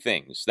many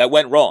things that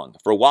went wrong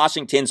for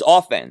Washington's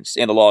offense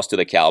in the loss to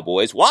the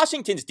Cowboys.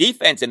 Washington's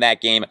defense in that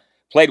game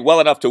played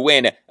well enough to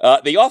win.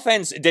 The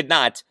offense did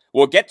not.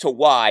 We'll get to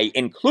why,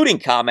 including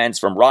comments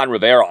from Ron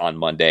Rivera on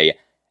Monday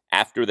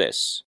after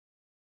this.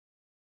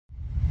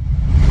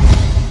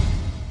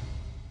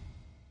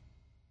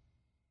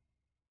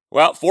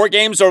 Well, 4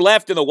 games are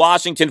left in the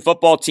Washington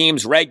football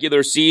team's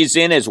regular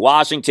season as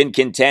Washington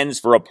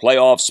contends for a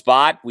playoff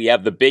spot. We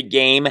have the big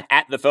game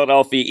at the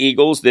Philadelphia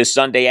Eagles this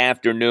Sunday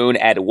afternoon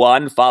at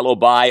 1,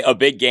 followed by a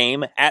big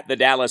game at the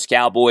Dallas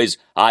Cowboys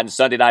on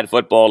Sunday Night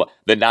Football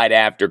the night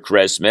after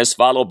Christmas,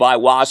 followed by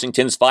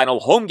Washington's final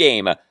home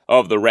game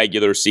of the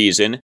regular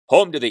season,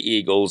 home to the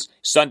Eagles,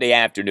 Sunday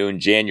afternoon,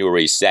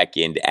 January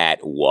 2nd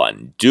at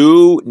 1.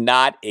 Do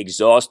not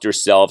exhaust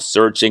yourself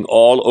searching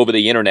all over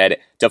the internet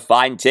to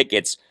find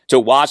tickets to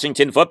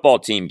Washington football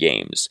team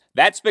games.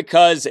 That's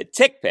because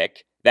TickPick,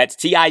 that's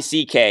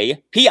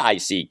T-I-C-K-P-I-C-K,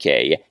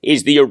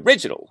 is the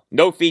original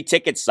no-fee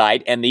ticket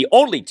site and the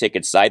only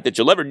ticket site that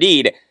you'll ever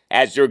need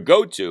as your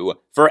go-to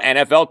for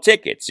NFL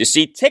tickets. You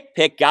see,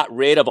 TickPick got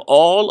rid of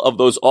all of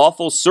those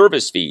awful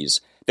service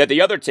fees that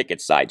the other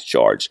ticket sites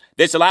charge.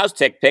 This allows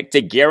TickPick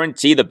to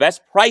guarantee the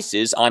best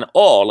prices on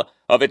all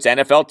of its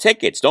NFL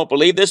tickets. Don't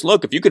believe this?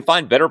 Look, if you could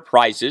find better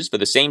prices for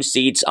the same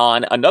seats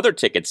on another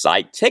ticket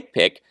site,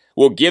 TickPick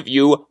will give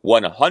you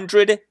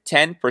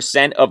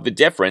 110% of the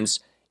difference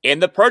in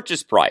the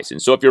purchase price.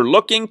 And so if you're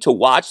looking to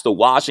watch the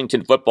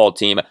Washington football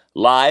team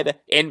live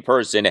in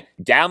person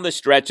down the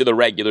stretch of the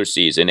regular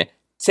season,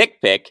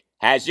 TickPick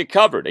has you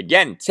covered.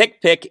 Again,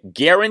 TickPick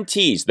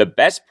guarantees the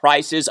best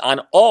prices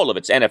on all of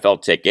its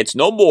NFL tickets.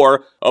 No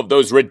more of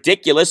those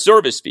ridiculous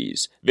service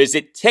fees.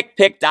 Visit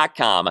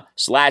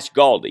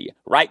TickPick.com/Galdi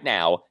right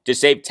now to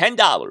save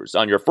 $10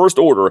 on your first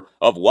order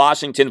of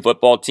Washington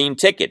football team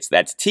tickets.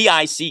 That's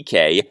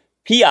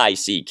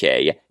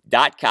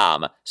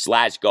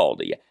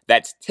TickPick.com/Galdi.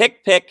 That's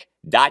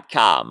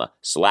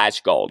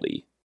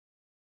TickPick.com/Galdi.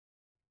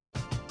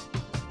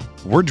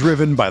 We're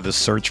driven by the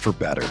search for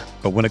better.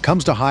 But when it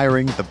comes to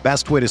hiring, the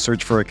best way to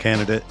search for a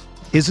candidate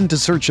isn't to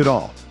search at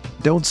all.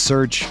 Don't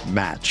search,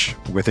 match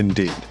with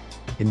Indeed.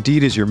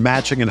 Indeed is your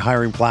matching and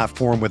hiring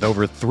platform with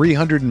over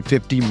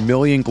 350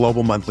 million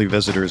global monthly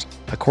visitors,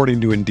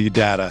 according to Indeed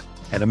data,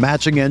 and a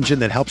matching engine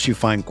that helps you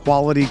find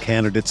quality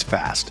candidates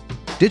fast.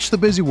 Ditch the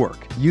busy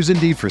work. Use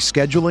Indeed for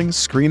scheduling,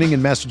 screening,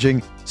 and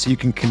messaging so you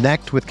can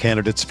connect with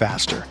candidates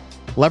faster.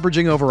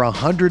 Leveraging over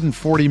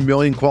 140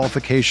 million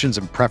qualifications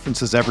and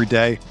preferences every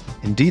day,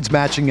 Indeed's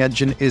matching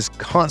engine is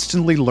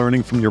constantly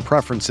learning from your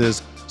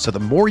preferences, so the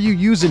more you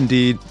use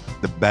Indeed,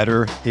 the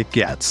better it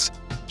gets.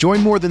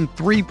 Join more than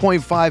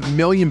 3.5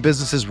 million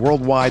businesses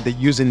worldwide that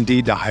use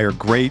Indeed to hire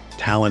great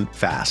talent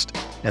fast.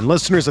 And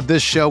listeners of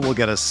this show will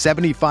get a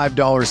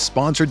 $75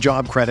 sponsored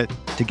job credit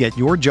to get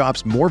your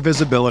jobs more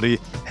visibility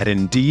at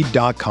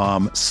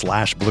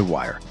Indeed.com/Blue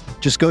Wire.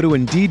 Just go to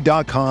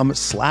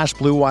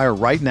Indeed.com/Blue Wire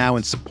right now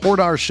and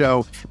support our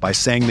show by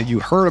saying that you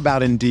heard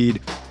about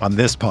Indeed on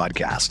this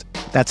podcast.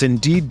 That's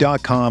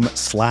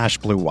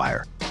Indeed.com/Blue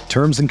Wire.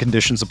 Terms and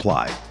conditions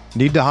apply.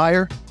 Need to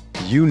hire?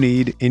 You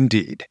need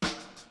Indeed.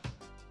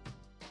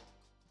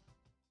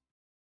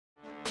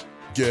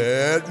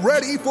 Get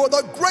ready for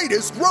the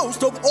greatest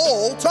roast of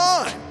all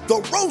time.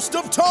 The Roast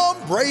of Tom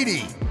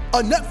Brady.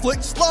 A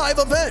Netflix live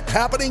event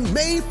happening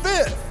May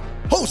 5th.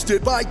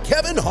 Hosted by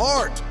Kevin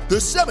Hart,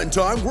 the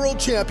 7-time world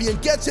champion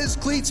gets his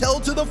cleats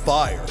held to the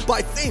fire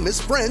by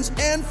famous friends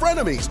and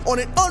frenemies on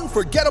an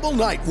unforgettable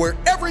night where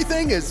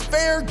everything is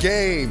fair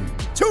game.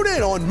 Tune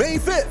in on May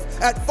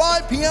 5th at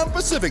 5 p.m.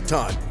 Pacific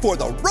time for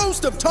the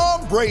Roast of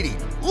Tom Brady,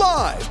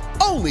 live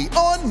only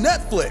on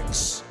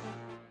Netflix.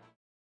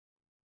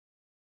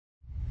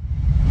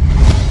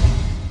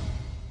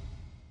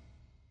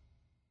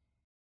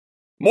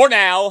 More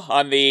now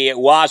on the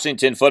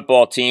Washington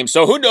football team.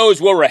 So who knows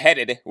where we're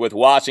headed with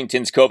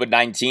Washington's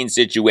COVID-19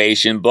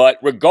 situation, but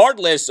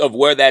regardless of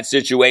where that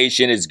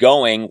situation is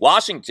going,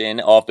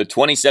 Washington, off the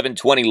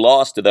 27-20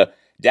 loss to the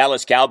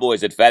Dallas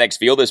Cowboys at FedEx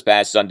Field this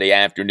past Sunday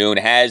afternoon,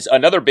 has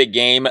another big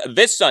game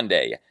this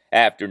Sunday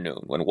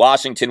afternoon when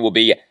Washington will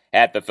be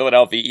at the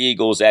Philadelphia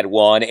Eagles at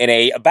 1 in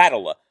a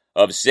battle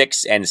of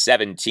 6 and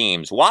 7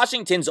 teams.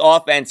 Washington's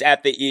offense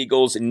at the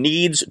Eagles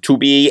needs to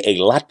be a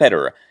lot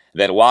better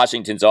than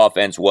Washington's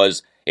offense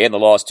was in the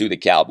loss to the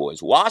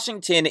Cowboys.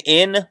 Washington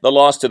in the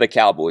loss to the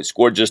Cowboys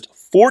scored just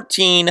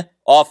 14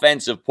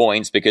 offensive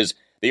points because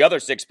the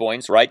other 6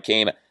 points, right,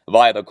 came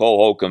via the Cole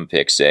Holcomb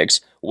pick 6.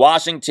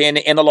 Washington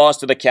in the loss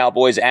to the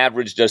Cowboys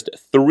averaged just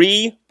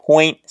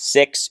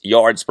 3.6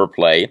 yards per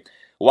play.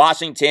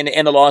 Washington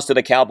in the loss to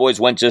the Cowboys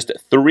went just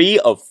 3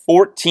 of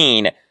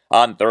 14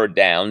 on third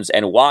downs,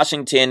 and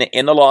Washington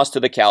in the loss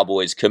to the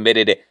Cowboys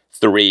committed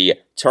 3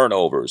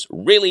 turnovers.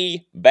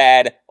 Really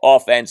bad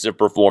offensive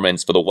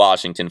performance for the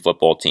Washington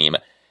football team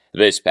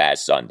this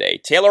past Sunday.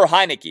 Taylor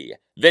Heineke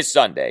this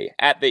Sunday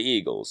at the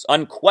Eagles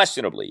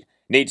unquestionably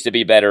needs to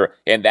be better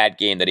in that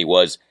game than he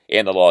was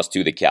in the loss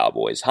to the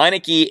Cowboys.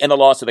 Heineke in the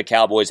loss to the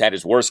Cowboys had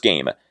his worst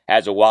game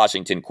as a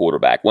Washington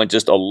quarterback. Went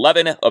just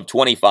 11 of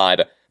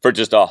 25 for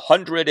just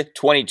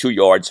 122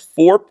 yards,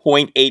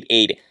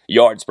 4.88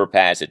 yards per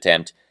pass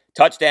attempt,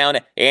 touchdown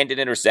and an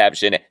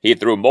interception. He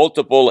threw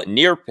multiple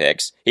near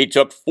picks. He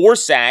took 4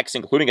 sacks,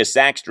 including a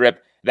sack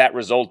strip that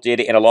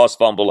resulted in a lost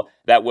fumble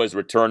that was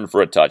returned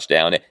for a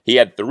touchdown. He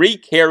had 3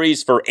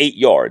 carries for 8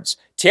 yards.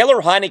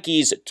 Taylor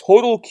Heineke's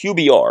total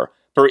QBR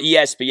per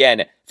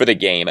ESPN for the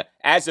game,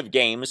 as of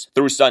games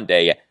through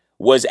Sunday,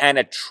 was an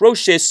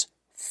atrocious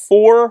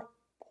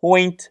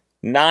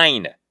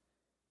 4.9.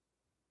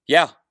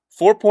 Yeah,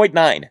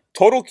 4.9.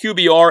 Total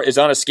QBR is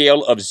on a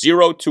scale of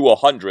 0 to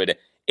 100.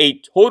 A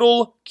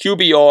total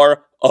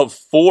QBR of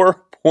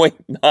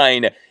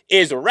 4.9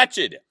 is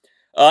wretched.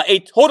 A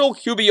total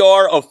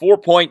QBR of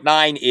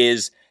 4.9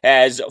 is,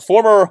 as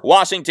former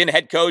Washington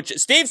head coach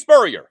Steve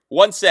Spurrier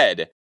once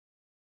said,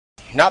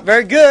 not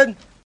very good.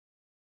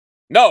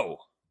 No,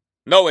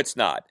 it's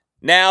not.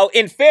 Now,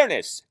 in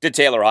fairness to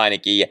Taylor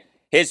Heineke,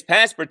 his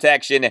pass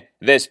protection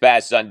this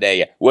past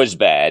Sunday was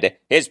bad.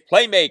 His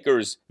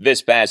playmakers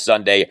this past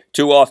Sunday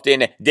too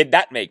often did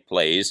not make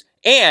plays.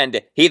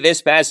 And he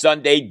this past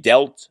Sunday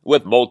dealt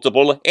with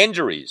multiple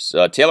injuries.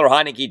 Taylor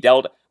Heineke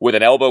dealt with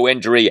an elbow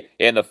injury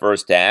in the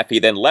first half. He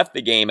then left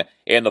the game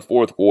in the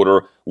fourth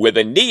quarter with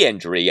a knee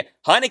injury.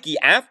 Heineke,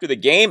 after the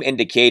game,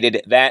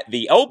 indicated that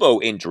the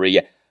elbow injury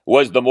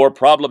was the more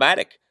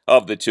problematic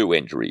of the 2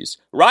 injuries.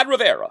 Ron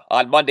Rivera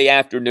on Monday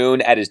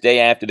afternoon at his day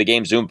after the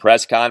game Zoom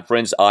press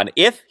conference on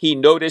if he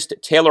noticed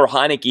Taylor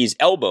Heineke's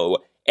elbow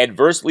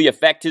adversely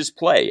affect his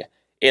play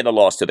in the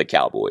loss to the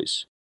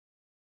Cowboys.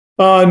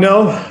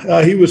 No,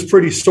 he was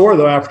pretty sore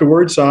though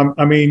afterwards.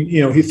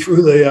 He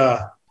threw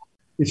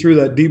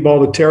that deep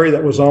ball to Terry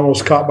that was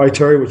almost caught by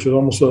Terry, which was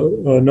almost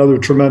another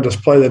tremendous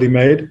play that he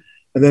made.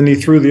 And then he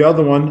threw the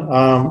other one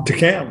to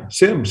Cam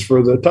Sims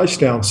for the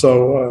touchdown.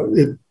 So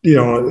it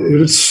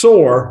was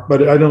sore,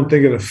 but I don't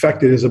think it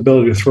affected his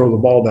ability to throw the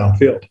ball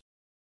downfield.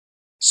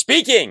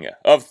 Speaking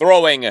of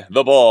throwing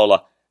the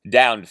ball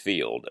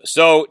downfield,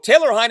 so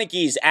Taylor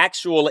Heineke's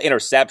actual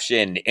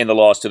interception in the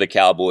loss to the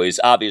Cowboys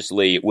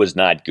obviously was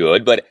not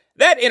good, but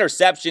that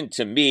interception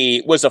to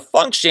me was a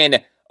function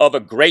of a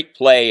great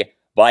play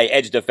by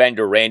edge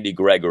defender Randy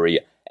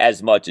Gregory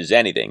as much as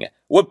anything.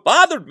 What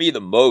bothered me the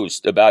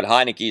most about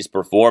Heineke's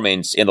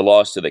performance in the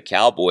loss to the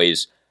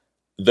Cowboys,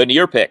 the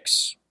near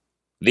picks,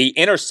 the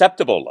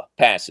interceptable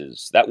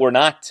passes that were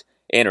not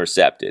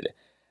intercepted.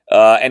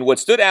 And what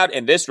stood out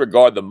in this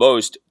regard the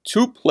most,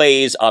 2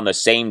 plays on the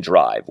same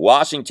drive.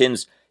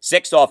 Washington's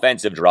 6th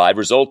offensive drive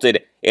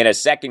resulted in a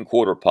second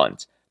quarter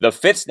punt. The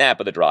 5th snap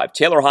of the drive,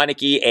 Taylor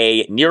Heineke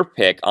a near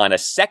pick on a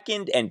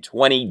 2nd and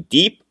 20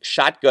 deep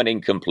shotgun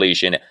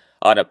incompletion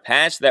on a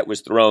pass that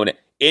was thrown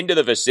into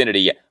the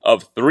vicinity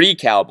of 3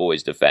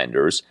 Cowboys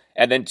defenders.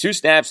 And then 2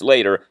 snaps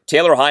later,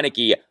 Taylor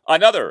Heineke,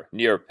 another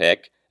near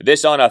pick,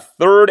 this on a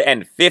 3rd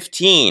and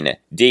 15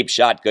 deep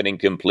shotgun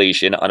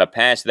incompletion on a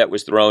pass that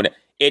was thrown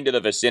into the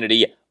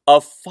vicinity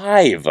of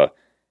 5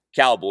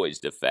 Cowboys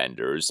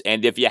defenders.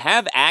 And if you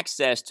have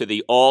access to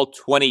the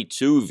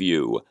all-22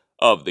 view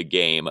of the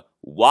game,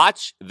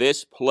 watch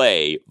this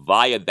play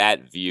via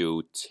that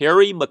view.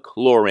 Terry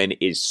McLaurin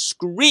is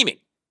screaming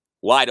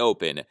wide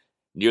open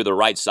near the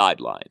right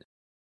sideline.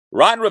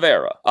 Ron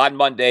Rivera on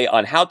Monday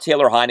on how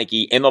Taylor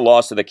Heineke in the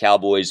loss to the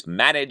Cowboys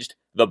managed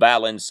the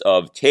balance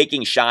of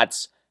taking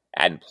shots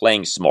and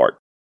playing smart.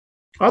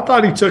 I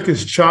thought he took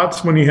his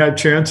shots when he had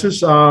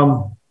chances.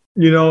 I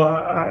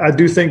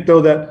do think,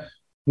 though, that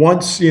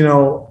once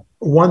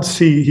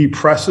he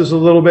presses a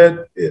little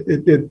bit,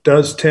 it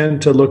does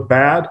tend to look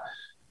bad.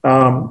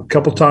 A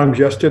couple times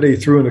yesterday, he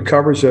threw in the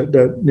coverage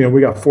that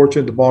we got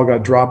fortunate the ball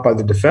got dropped by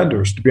the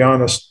defenders, to be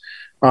honest.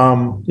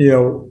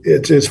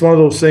 It's one of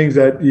those things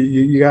that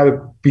you got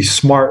to be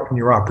smart in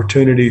your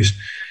opportunities,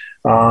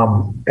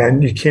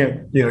 and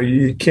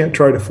you can't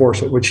try to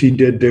force it, which he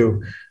did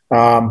do.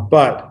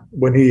 But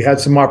when he had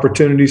some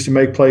opportunities to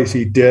make plays,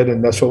 he did,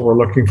 and that's what we're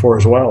looking for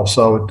as well.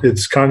 So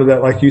it's kind of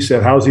that, like you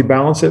said, how does he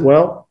balance it?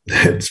 Well,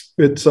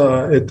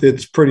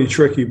 it's pretty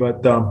tricky,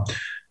 but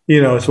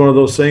it's one of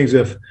those things.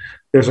 If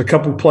there's a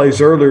couple plays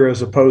earlier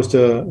as opposed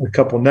to a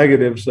couple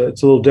negatives,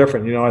 it's a little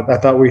different. I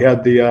thought we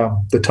had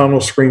the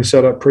tunnel screen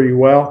set up pretty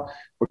well.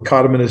 We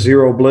caught him in a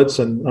 0 blitz,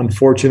 and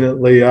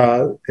unfortunately,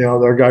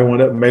 their guy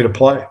went up and made a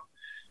play.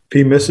 If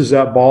he misses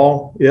that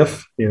ball,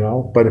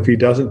 but if he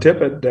doesn't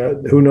tip it,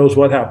 who knows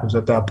what happens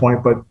at that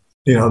point. But,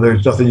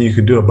 there's nothing you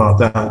can do about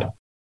that.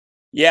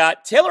 Yeah,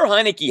 Taylor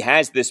Heineke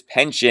has this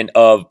penchant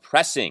of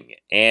pressing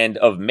and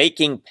of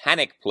making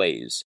panic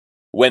plays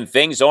when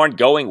things aren't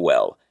going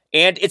well.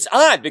 And it's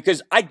odd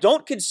because I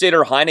don't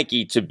consider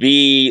Heineke to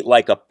be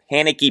like a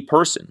panicky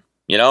person,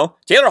 Taylor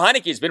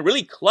Heineke has been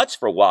really clutch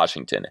for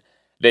Washington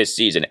this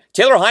season.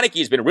 Taylor Heineke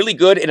has been really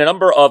good in a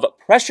number of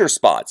pressure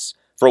spots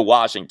for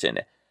Washington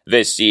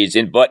this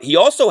season, but he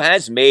also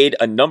has made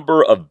a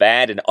number of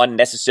bad and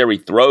unnecessary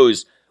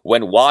throws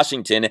when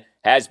Washington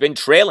has been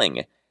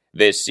trailing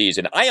this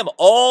season. I am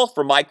all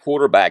for my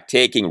quarterback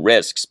taking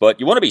risks, but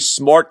you want to be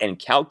smart and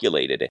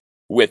calculated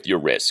with your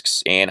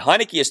risks. And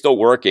Heinicke is still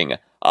working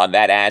on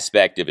that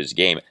aspect of his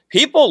game.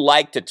 People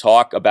like to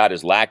talk about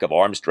his lack of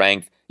arm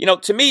strength.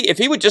 To me, if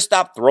he would just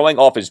stop throwing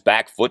off his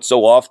back foot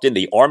so often,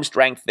 the arm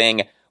strength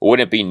thing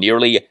wouldn't be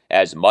nearly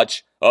as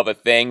much of a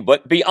thing.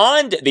 But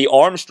beyond the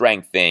arm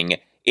strength thing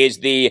is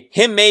the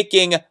him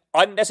making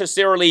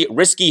unnecessarily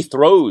risky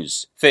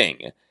throws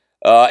thing.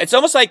 It's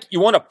almost like you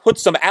want to put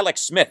some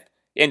Alex Smith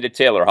into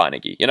Taylor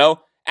Heinicke,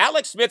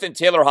 Alex Smith and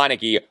Taylor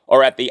Heinicke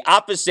are at the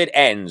opposite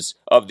ends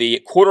of the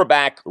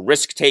quarterback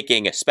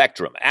risk-taking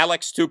spectrum.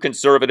 Alex, too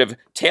conservative.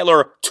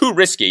 Taylor, too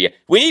risky.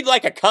 We need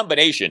like a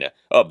combination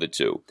of the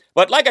two.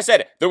 But like I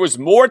said, there was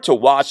more to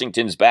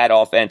Washington's bad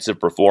offensive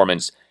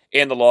performance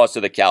in the loss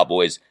to the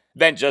Cowboys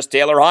than just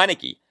Taylor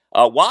Heinicke.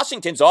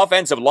 Washington's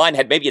offensive line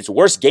had maybe its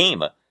worst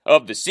game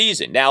of the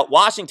season. Now,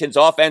 Washington's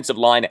offensive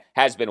line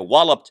has been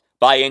walloped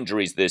by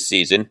injuries this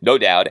season, no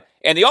doubt.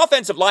 And the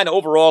offensive line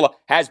overall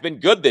has been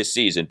good this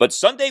season. But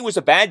Sunday was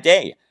a bad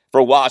day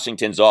for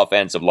Washington's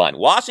offensive line.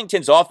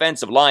 Washington's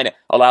offensive line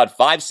allowed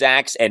 5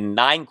 sacks and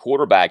 9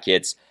 quarterback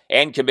hits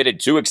and committed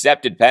 2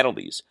 accepted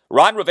penalties.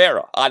 Ron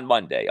Rivera on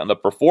Monday on the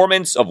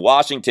performance of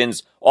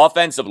Washington's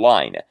offensive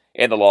line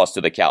in the loss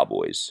to the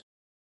Cowboys.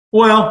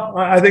 Well,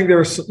 I think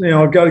there's,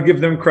 got to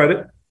give them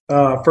credit.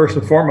 First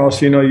and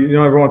foremost, you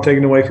don't ever want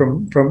taken away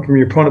from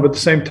your opponent, but at the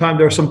same time,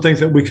 there are some things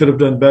that we could have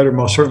done better.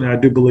 Most certainly, I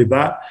do believe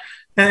that.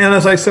 And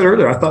as I said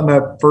earlier, I thought in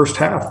that first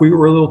half we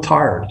were a little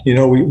tired.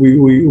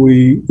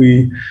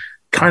 We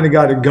kind of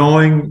got it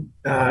going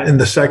in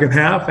the second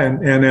half,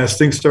 and as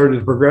things started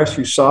to progress,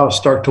 you saw us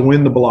start to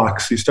win the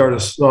blocks. You start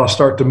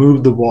to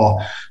move the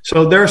ball.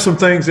 So there are some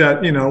things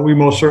that we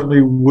most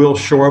certainly will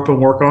shore up and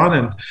work on,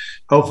 and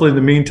hopefully in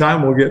the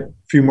meantime, we'll get a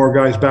few more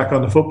guys back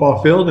on the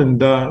football field, and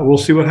we'll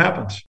see what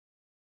happens.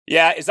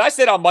 Yeah, as I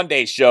said on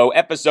Monday's show,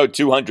 episode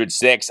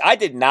 206, I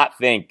did not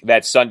think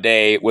that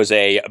Sunday was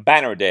a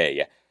banner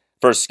day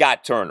for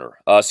Scott Turner.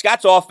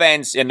 Scott's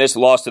offense in this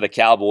loss to the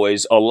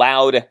Cowboys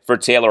allowed for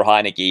Taylor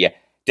Heinicke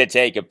to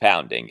take a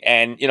pounding.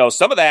 And,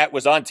 some of that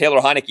was on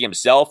Taylor Heinicke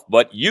himself,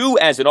 but you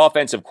as an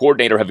offensive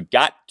coordinator have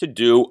got to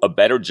do a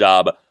better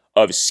job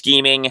of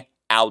scheming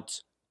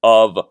out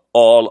of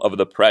all of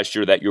the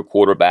pressure that your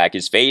quarterback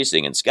is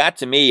facing. And Scott,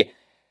 to me,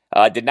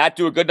 did not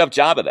do a good enough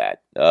job of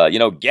that.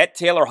 Get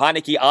Taylor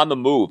Heinicke on the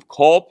move.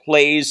 Call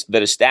plays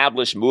that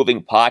establish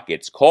moving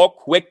pockets. Call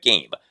quick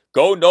game.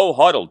 Go no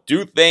huddle.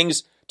 Do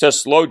things to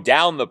slow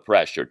down the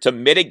pressure, to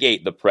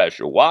mitigate the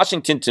pressure.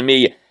 Washington, to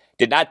me,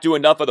 did not do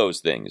enough of those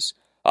things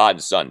on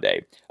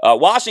Sunday.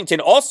 Washington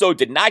also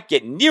did not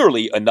get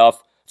nearly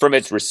enough from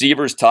its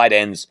receivers, tight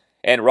ends,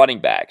 and running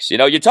backs.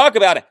 You talk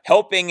about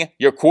helping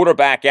your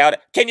quarterback out.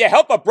 Can you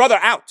help a brother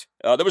out?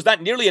 There was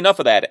not nearly enough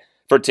of that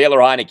for Taylor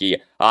Heinicke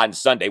on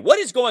Sunday. What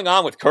is going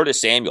on with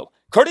Curtis Samuel?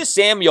 Curtis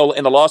Samuel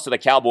in the loss to the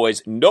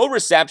Cowboys, no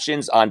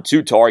receptions on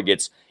 2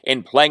 targets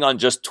and playing on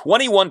just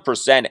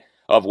 21%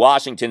 of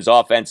Washington's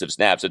offensive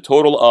snaps, a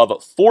total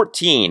of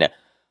 14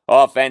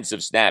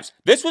 offensive snaps.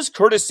 This was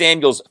Curtis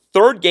Samuel's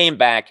 3rd game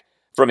back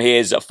from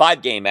his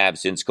 5-game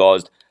absence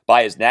caused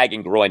by his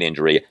nagging groin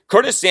injury.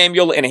 Curtis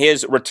Samuel in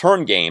his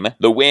return game,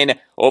 the win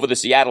over the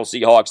Seattle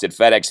Seahawks at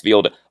FedEx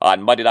Field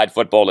on Monday Night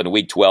Football in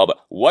Week 12,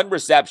 1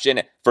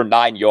 reception for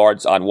 9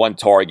 yards on 1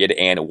 target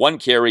and 1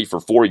 carry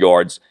for 4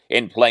 yards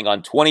in playing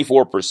on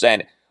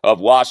 24% of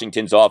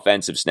Washington's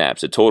offensive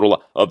snaps, a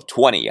total of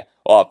 20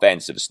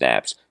 offensive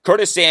snaps.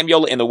 Curtis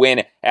Samuel in the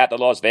win at the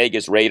Las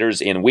Vegas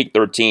Raiders in Week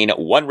 13,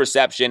 1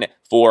 reception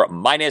for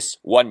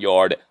 -1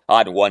 yard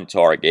on 1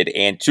 target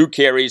and 2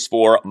 carries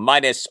for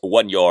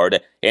 -1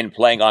 yard in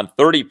playing on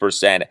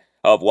 30%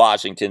 of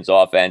Washington's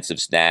offensive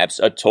snaps,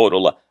 a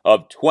total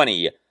of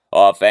 20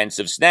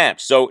 offensive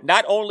snaps. So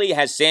not only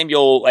has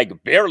Samuel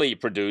barely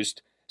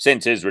produced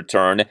since his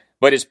return,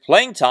 but his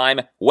playing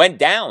time went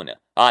down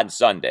on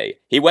Sunday.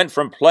 He went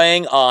from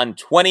playing on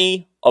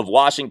 20 of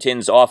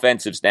Washington's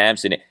offensive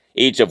snaps in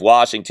each of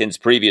Washington's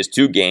previous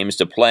 2 games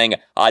to playing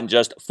on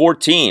just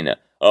 14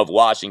 of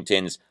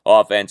Washington's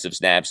offensive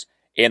snaps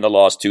in the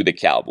loss to the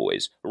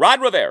Cowboys.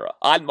 Ron Rivera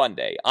on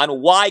Monday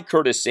on why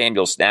Curtis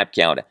Samuel's snap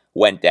count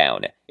went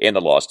down in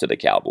the loss to the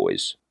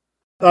Cowboys.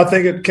 I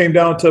think it came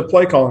down to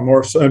play calling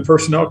more and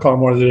personnel calling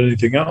more than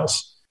anything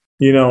else.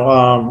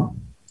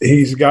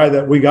 He's a guy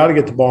that we got to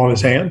get the ball in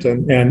his hands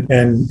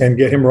and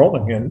get him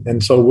rolling.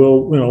 And so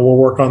we'll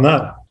work on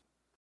that.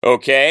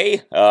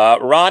 Okay.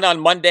 Ron on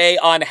Monday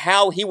on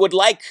how he would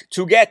like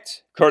to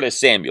get Curtis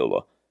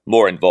Samuel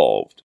more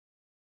involved.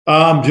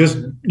 Just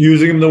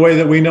using him the way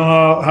that we know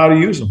how to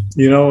use him.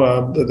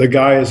 The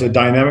guy is a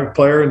dynamic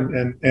player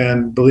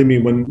and believe me,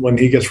 when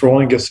he gets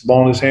rolling, gets the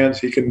ball in his hands,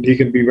 he can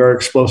be very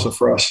explosive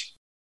for us.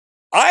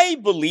 I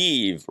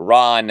believe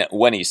Ron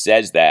when he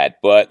says that,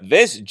 but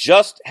this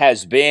just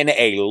has been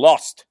a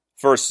lost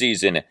first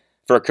season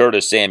for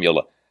Curtis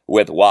Samuel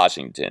with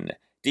Washington.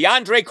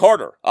 DeAndre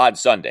Carter on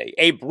Sunday,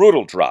 a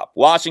brutal drop.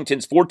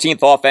 Washington's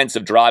 14th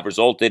offensive drive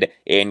resulted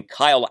in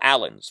Kyle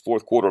Allen's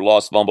fourth quarter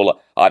lost fumble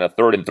on a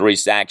 3rd and 3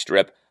 sack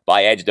strip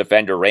by edge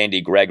defender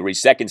Randy Gregory.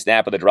 Second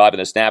snap of the drive,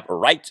 and the snap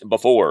right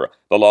before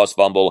the lost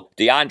fumble.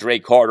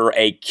 DeAndre Carter,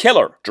 a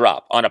killer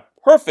drop on a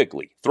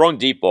perfectly thrown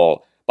deep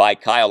ball by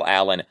Kyle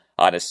Allen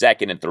on a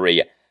 2nd and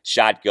 3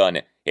 shotgun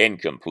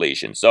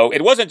incompletion. So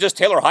it wasn't just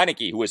Taylor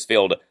Heineke who was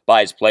failed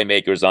by his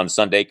playmakers on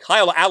Sunday.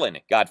 Kyle Allen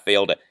got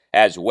failed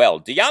as well.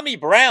 De'Ami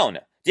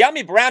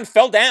Brown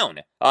fell down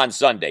on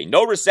Sunday.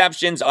 No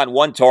receptions on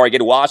 1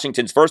 target.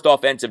 Washington's first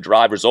offensive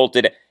drive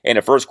resulted in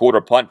a first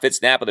quarter punt. 5th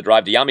snap of the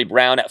drive, De'Ami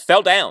Brown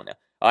fell down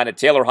on a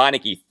Taylor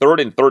Heineke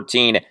 3rd and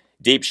 13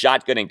 deep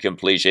shotgun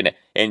incompletion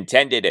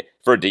intended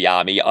for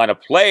De'Ami on a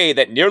play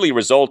that nearly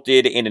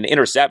resulted in an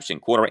interception.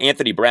 Corner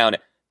Anthony Brown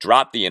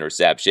dropped the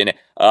interception.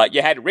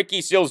 You had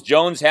Ricky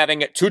Seals-Jones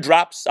having 2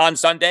 drops on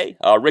Sunday.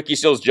 Ricky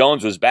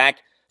Seals-Jones was back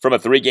from a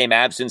 3-game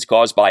absence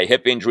caused by a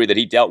hip injury that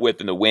he dealt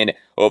with in the win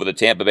over the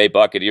Tampa Bay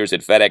Buccaneers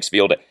at FedEx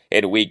Field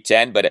in Week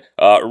 10. But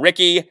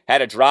Ricky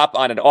had a drop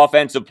on an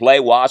offensive play.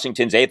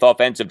 Washington's 8th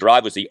offensive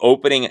drive was the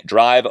opening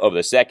drive of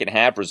the second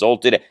half,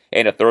 resulted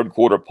in a 3rd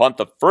quarter punt.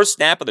 The first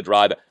snap of the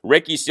drive,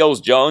 Ricky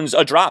Seals-Jones,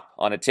 a drop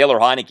on a Taylor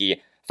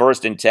Heineke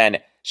 1st and 10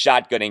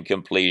 shotgun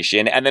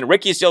incompletion. And then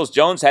Ricky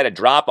Seals-Jones had a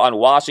drop on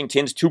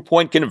Washington's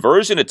 2-point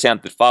conversion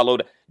attempt that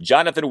followed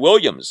Jonathan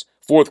Williams'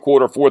 4th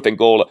quarter, 4th and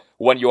goal,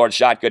 1-yard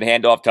shotgun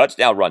handoff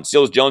touchdown run.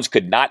 Seals-Jones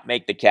could not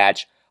make the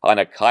catch on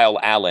a Kyle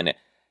Allen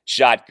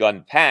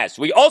shotgun pass.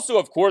 We also,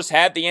 of course,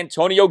 had the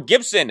Antonio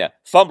Gibson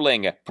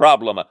fumbling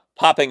problem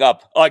popping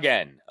up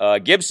again.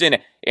 Gibson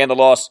in the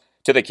loss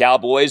to the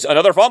Cowboys,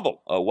 another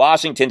fumble.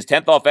 Washington's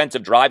 10th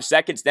offensive drive,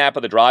 2nd snap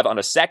of the drive on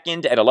a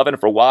 2nd and 11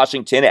 for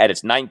Washington at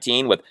its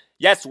 19 with,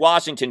 yes,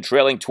 Washington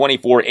trailing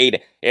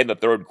 24-8 in the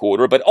 3rd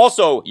quarter, but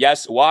also,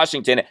 yes,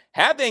 Washington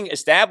having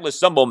established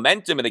some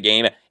momentum in the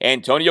game.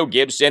 Antonio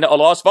Gibson, a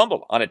lost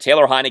fumble on a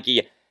Taylor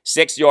Heineke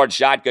 6-yard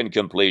shotgun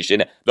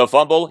completion. The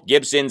fumble,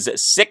 Gibson's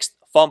 6th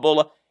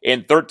fumble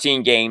in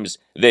 13 games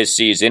this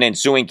season.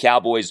 Ensuing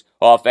Cowboys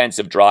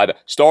offensive drive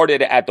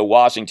started at the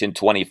Washington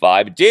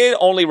 25, did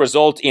only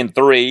result in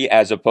 3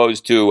 as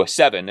opposed to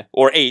 7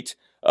 or 8.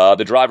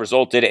 The drive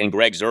resulted in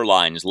Greg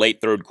Zuerlein's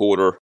late 3rd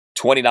quarter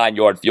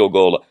 29-yard field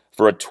goal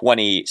for a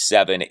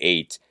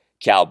 27-8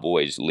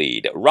 Cowboys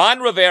lead.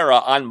 Ron Rivera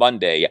on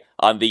Monday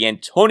on the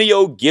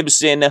Antonio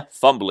Gibson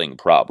fumbling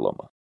problem.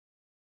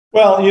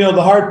 Well,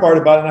 the hard part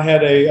about it, I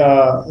had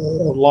a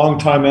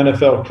longtime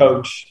NFL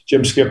coach,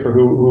 Jim Skipper,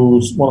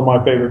 who's one of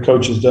my favorite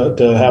coaches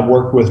to have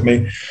worked with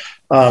me.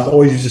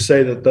 Always used to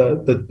say that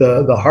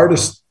the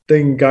hardest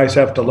thing guys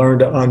have to learn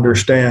to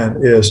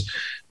understand is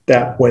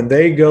that when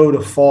they go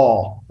to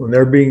fall, when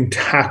they're being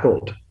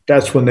tackled,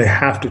 that's when they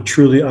have to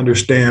truly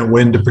understand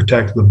when to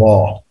protect the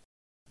ball.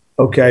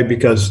 Okay,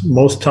 because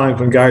most times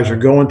when guys are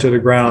going to the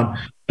ground,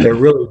 they're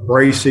really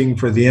bracing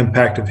for the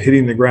impact of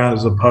hitting the ground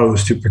as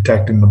opposed to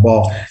protecting the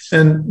ball.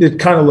 And it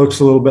kind of looks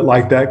a little bit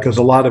like that because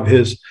a lot of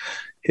his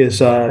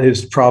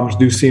problems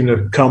do seem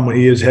to come when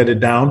he is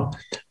headed down.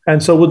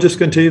 And so we'll just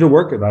continue to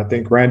work it. I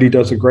think Randy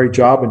does a great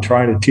job in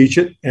trying to teach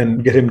it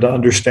and get him to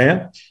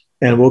understand.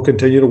 And we'll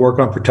continue to work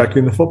on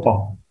protecting the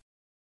football.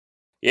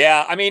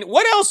 Yeah, I mean,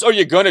 what else are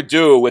you going to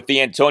do with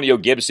the Antonio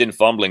Gibson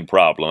fumbling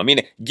problem? I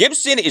mean,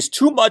 Gibson is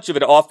too much of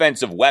an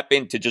offensive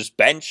weapon to just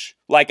bench.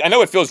 Like, I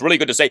know it feels really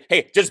good to say,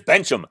 hey, just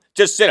bench him,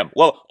 just sit him.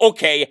 Well,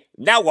 okay,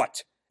 now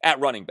what at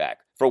running back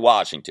for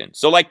Washington?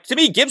 So, like, to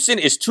me, Gibson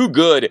is too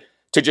good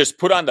to just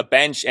put on the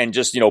bench and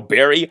just,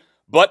 bury.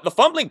 But the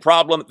fumbling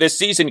problem this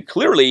season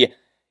clearly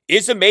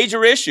is a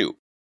major issue.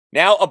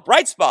 Now, a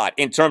bright spot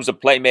in terms of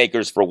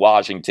playmakers for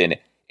Washington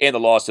in the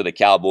loss to the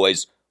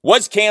Cowboys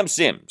was Cam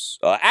Sims.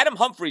 Adam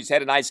Humphries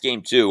had a nice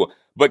game too,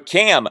 but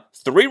Cam,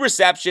 3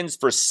 receptions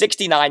for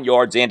 69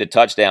 yards and a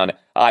touchdown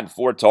on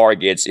 4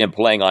 targets in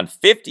playing on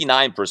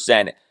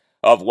 59%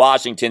 of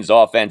Washington's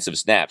offensive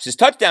snaps. His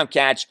touchdown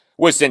catch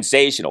was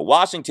sensational.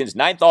 Washington's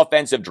 9th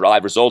offensive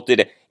drive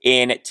resulted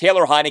in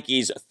Taylor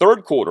Heineke's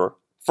 3rd quarter,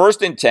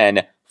 1st and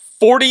 10,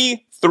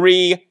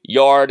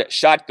 43-yard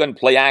shotgun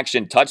play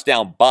action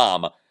touchdown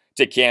bomb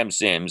to Cam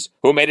Sims,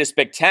 who made a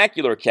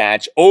spectacular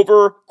catch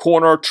over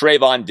corner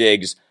Trayvon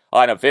Diggs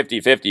on a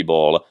 50-50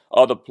 ball.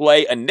 The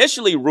play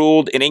initially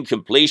ruled an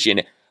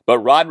incompletion, but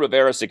Ron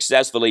Rivera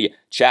successfully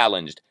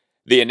challenged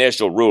the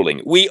initial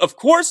ruling. We, of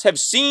course, have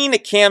seen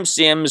Cam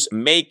Sims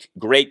make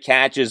great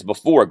catches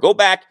before. Go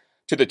back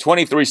to the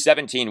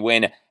 23-17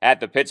 win at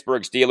the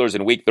Pittsburgh Steelers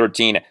in Week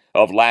 13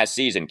 of last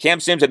season.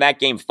 Cam Sims in that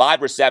game,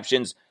 5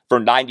 receptions for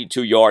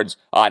 92 yards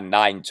on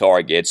 9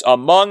 targets.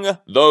 Among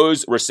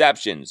those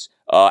receptions,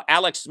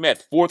 Alex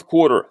Smith, 4th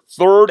quarter,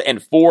 3rd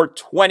and 4,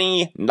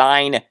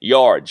 29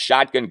 yards.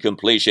 Shotgun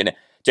completion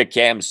to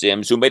Cam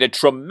Sims, who made a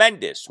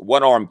tremendous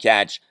one-arm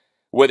catch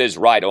with his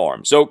right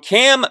arm. So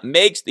Cam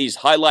makes these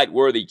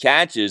highlight-worthy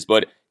catches,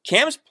 but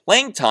Cam's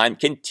playing time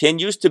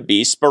continues to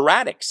be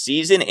sporadic,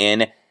 season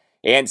in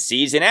and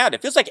season out.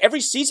 It feels like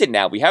every season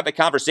now we have the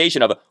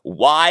conversation of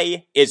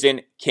why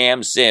isn't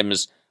Cam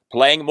Sims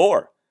playing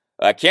more?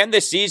 Cam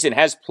this season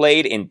has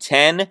played in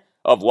 10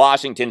 of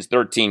Washington's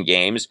 13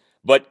 games,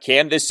 but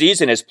Cam this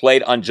season has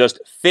played on just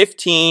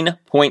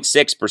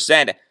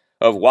 15.6%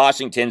 of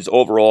Washington's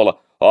overall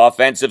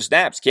offensive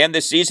snaps. Cam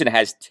this season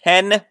has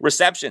 10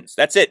 receptions.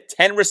 That's it,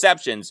 10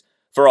 receptions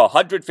for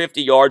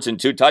 150 yards and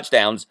 2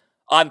 touchdowns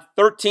on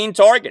 13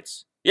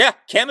 targets. Yeah,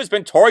 Cam has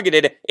been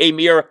targeted a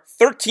mere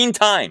 13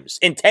 times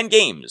in 10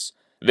 games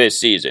this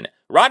season.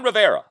 Ron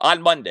Rivera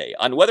on Monday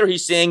on whether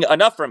he's seeing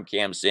enough from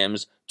Cam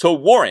Sims to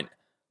warrant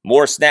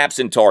more snaps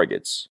and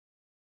targets.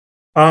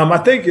 I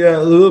think a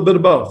little bit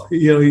of both.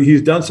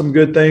 He's done some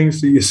good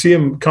things. You see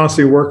him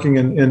constantly working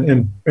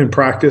in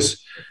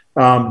practice,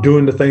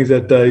 doing the things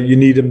that you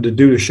need him to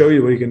do to show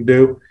you what he can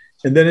do.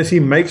 And then as he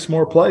makes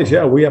more plays,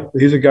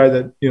 he's a guy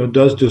that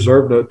does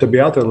deserve to be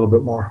out there a little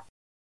bit more.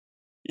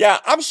 Yeah,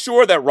 I'm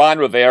sure that Ron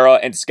Rivera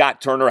and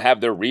Scott Turner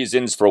have their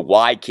reasons for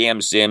why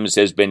Cam Sims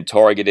has been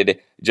targeted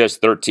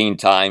just 13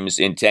 times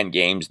in 10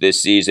 games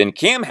this season.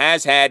 Cam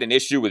has had an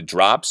issue with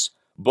drops,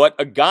 but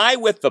a guy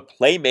with the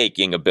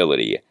playmaking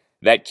ability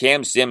that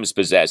Cam Sims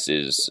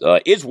possesses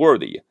is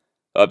worthy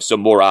of some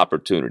more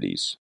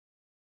opportunities.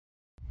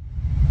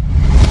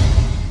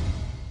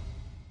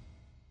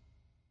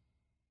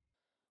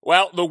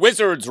 Well, the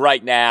Wizards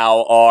right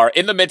now are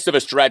in the midst of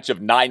a stretch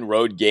of 9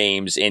 road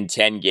games in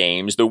 10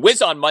 games. The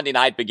Wiz on Monday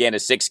night began a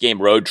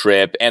 6-game road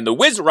trip, and the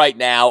Wiz right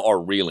now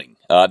are reeling.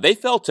 They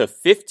fell to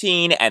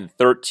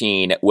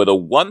 15-13 with a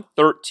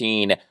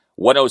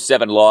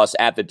 113-107 loss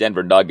at the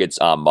Denver Nuggets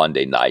on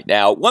Monday night.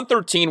 Now,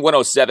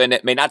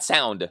 113-107 may not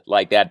sound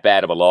like that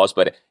bad of a loss,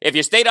 but if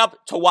you stayed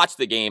up to watch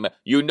the game,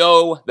 you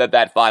know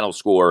that final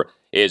score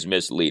is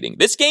misleading.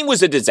 This game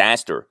was a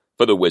disaster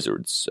for the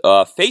Wizards,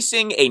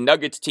 facing a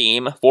Nuggets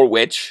team for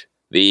which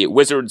the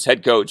Wizards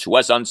head coach,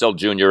 Wes Unseld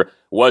Jr.,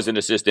 was an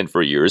assistant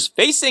for years,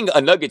 facing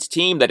a Nuggets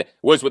team that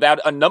was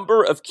without a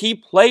number of key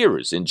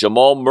players in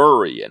Jamal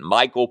Murray and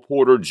Michael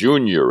Porter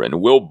Jr.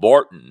 and Will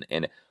Barton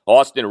and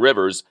Austin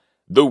Rivers.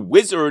 The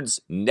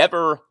Wizards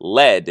never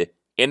led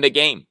in the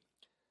game.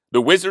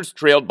 The Wizards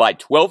trailed by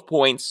 12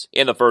 points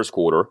in the first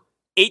quarter,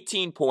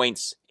 18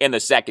 points in the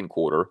second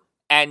quarter,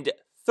 and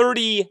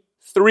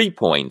 33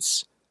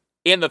 points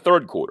in the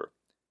third quarter.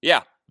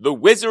 Yeah, the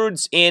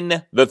Wizards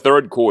in the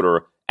third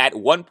quarter at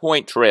one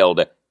point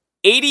trailed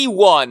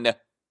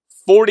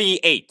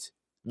 81-48.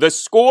 The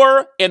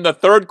score in the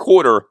third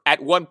quarter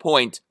at one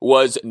point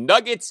was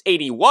Nuggets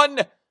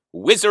 81,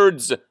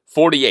 Wizards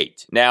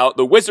 48. Now,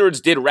 the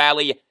Wizards did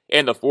rally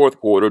in the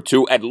fourth quarter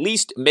to at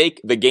least make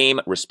the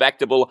game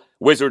respectable.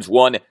 Wizards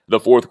won the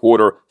fourth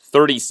quarter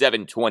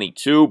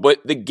 37-22, but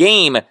the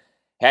game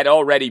had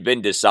already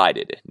been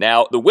decided.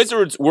 Now, the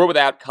Wizards were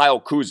without Kyle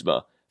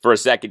Kuzma for a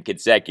second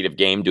consecutive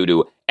game due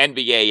to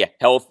NBA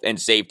health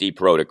and safety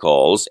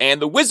protocols.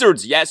 And the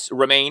Wizards, yes,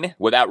 remain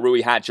without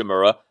Rui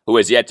Hachimura, who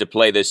has yet to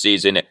play this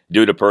season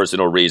due to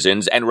personal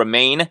reasons, and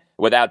remain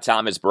without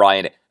Thomas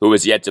Bryant, who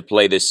is yet to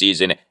play this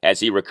season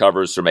as he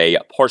recovers from a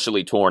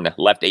partially torn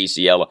left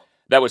ACL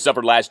that was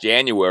suffered last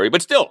January.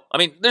 But still,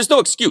 there's no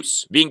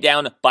excuse being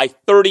down by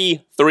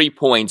 33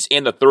 points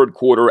in the third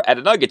quarter at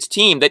a Nuggets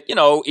team that,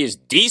 is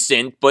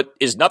decent, but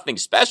is nothing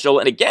special.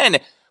 And again,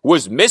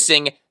 was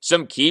missing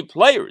some key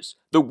players.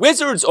 The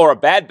Wizards are a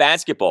bad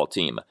basketball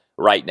team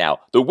right now.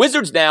 The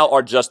Wizards now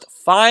are just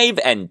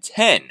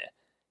 5-10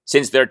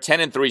 since their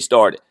 10-3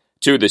 start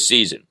to the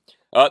season.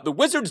 The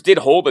Wizards did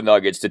hold the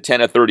Nuggets to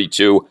 10 of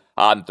 32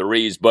 on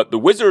threes, but the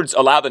Wizards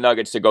allowed the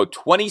Nuggets to go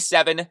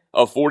 27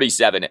 of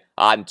 47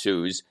 on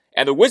twos,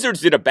 and the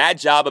Wizards did a bad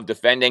job of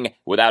defending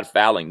without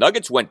fouling.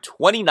 Nuggets went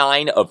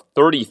 29 of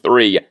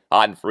 33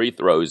 on free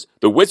throws.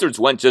 The Wizards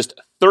went just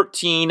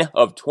 13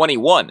 of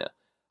 21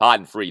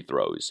 on free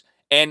throws.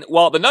 And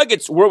while the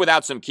Nuggets were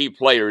without some key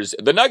players,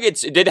 the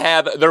Nuggets did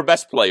have their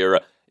best player,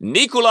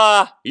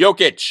 Nikola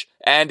Jokic.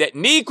 And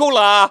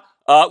Nikola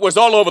was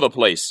all over the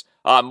place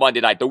on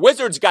Monday night. The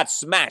Wizards got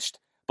smashed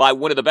by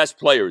one of the best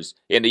players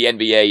in the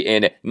NBA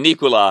in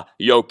Nikola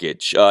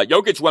Jokic.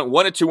 Jokic went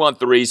 1 of 2 on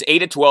threes,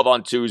 8 of 12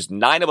 on twos,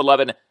 9 of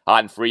 11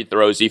 on free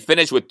throws. He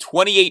finished with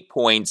 28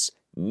 points,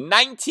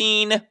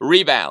 19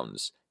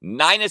 rebounds,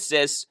 9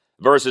 assists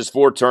versus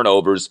 4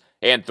 turnovers,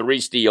 and 3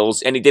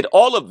 steals. And he did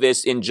all of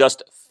this in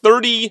just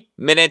 30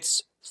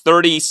 minutes,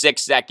 36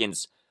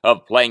 seconds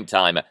of playing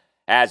time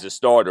as a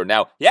starter.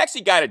 Now, he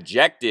actually got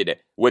ejected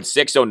with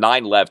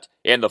 6:09 left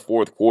in the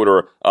fourth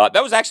quarter.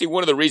 That was actually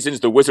one of the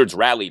reasons the Wizards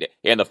rallied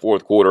in the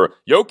fourth quarter.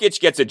 Jokic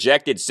gets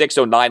ejected,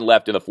 6:09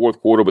 left in the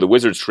fourth quarter, with the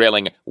Wizards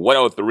trailing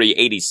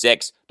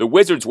 103-86. The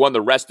Wizards won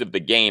the rest of the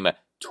game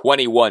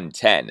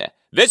 21-10.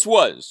 This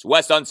was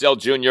Wes Unseld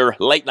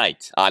Jr. late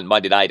night on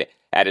Monday night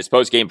at his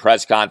post-game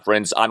press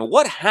conference on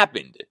what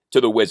happened to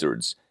the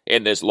Wizards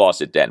in this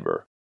loss at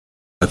Denver.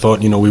 I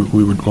thought,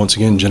 we were once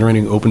again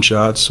generating open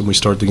shots, and we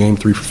start the game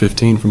 3 for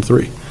 15 from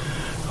 3.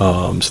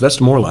 So that's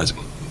demoralizing.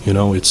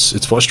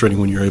 It's frustrating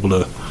when you're able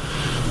to,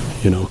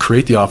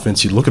 create the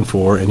offense you're looking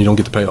for and you don't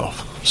get the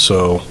payoff.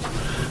 So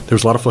there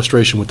was a lot of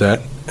frustration with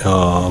that.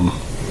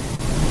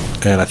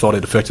 And I thought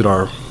it affected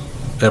our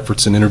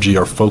efforts and energy,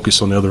 our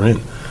focus on the other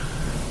end.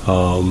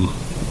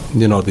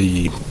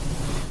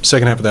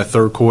 second half of that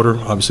third quarter,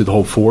 obviously the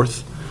whole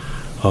fourth,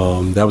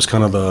 that was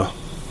kind of the,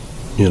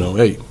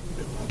 hey,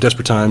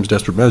 desperate times,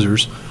 desperate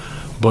measures,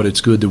 but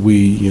it's good that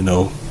we,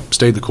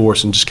 stayed the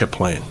course and just kept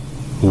playing.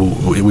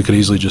 We could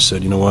easily just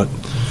said, you know what,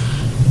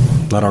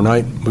 not our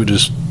night, we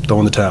just throw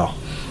in the towel.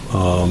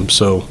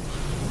 So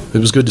it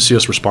was good to see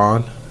us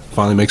respond,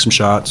 finally make some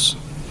shots,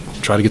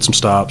 try to get some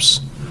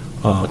stops,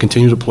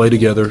 continue to play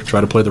together,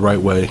 try to play the right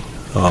way,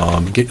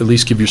 at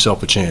least give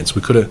yourself a chance.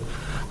 We could have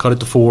cut it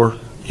to 4,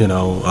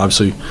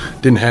 obviously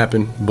didn't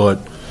happen, but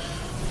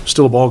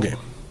still a ball game.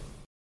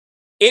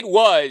 It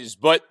was,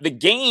 but the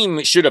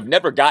game should have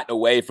never gotten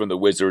away from the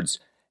Wizards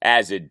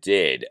as it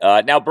did.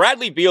 Now,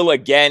 Bradley Beal,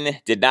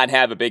 again, did not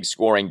have a big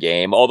scoring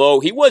game,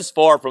 although he was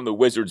far from the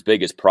Wizards'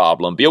 biggest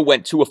problem. Beal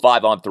went 2 of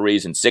 5 on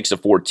threes and 6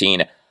 of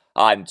 14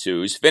 on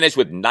twos, finished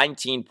with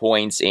 19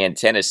 points and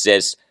 10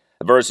 assists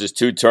versus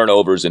 2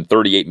 turnovers in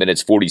 38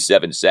 minutes,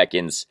 47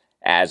 seconds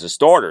as a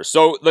starter.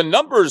 So the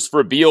numbers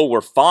for Beal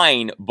were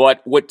fine,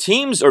 but what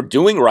teams are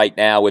doing right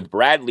now with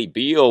Bradley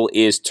Beal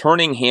is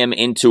turning him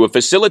into a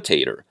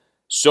facilitator.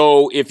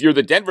 So if you're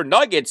the Denver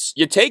Nuggets,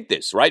 you take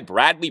this, right?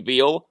 Bradley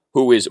Beal,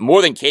 who is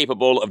more than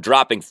capable of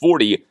dropping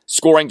 40,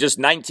 scoring just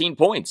 19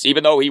 points,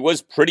 even though he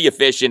was pretty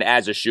efficient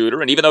as a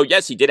shooter, and even though,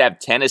 yes, he did have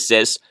 10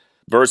 assists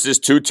versus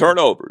 2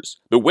 turnovers.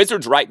 The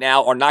Wizards right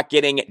now are not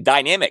getting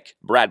dynamic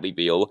Bradley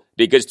Beal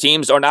because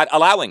teams are not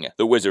allowing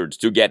the Wizards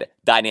to get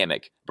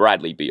dynamic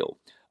Bradley Beal.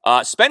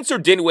 Spencer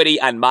Dinwiddie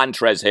and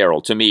Montrezl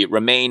Harrell, to me,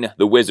 remain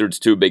the Wizards'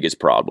 2 biggest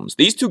problems.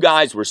 These 2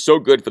 guys were so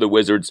good for the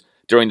Wizards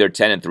during their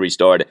 10-3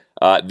 start.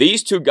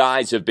 These 2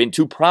 guys have been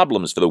 2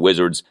 problems for the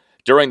Wizards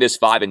during this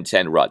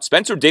 5-10 run.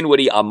 Spencer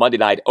Dinwiddie on Monday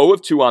night, 0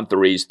 of 2 on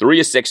threes, 3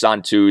 of 6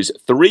 on twos,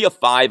 3 of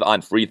 5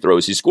 on free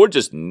throws. He scored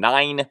just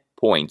 9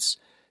 points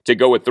to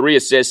go with 3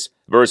 assists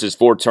versus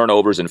 4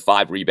 turnovers and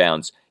 5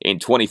 rebounds in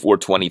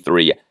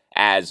 24-23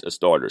 as a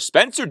starter.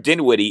 Spencer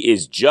Dinwiddie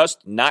is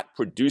just not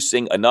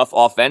producing enough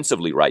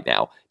offensively right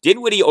now.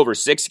 Dinwiddie over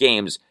 6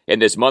 games in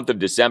this month of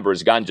December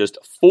has gone just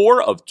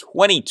 4 of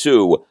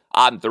 22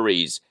 on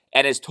threes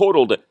and has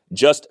totaled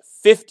just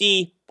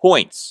 50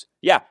 points.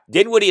 Yeah,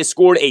 Dinwiddie has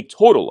scored a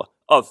total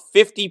of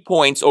 50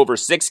 points over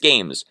 6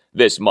 games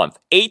this month.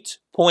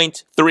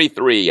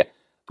 8.33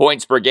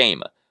 points per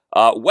game.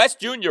 West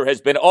Jr.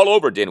 has been all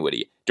over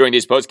Dinwiddie during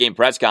these post-game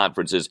press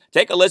conferences.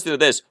 Take a listen to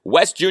this.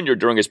 West Jr.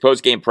 during his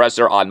post-game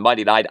presser on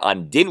Monday night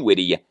on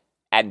Dinwiddie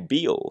and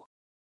Beal.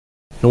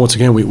 And once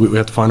again, we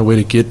have to find a way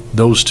to get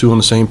those 2 on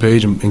the same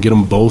page and get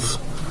them both,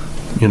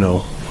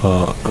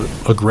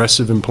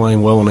 aggressive and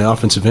playing well on the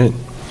offensive end.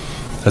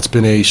 That's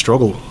been a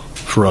struggle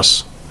for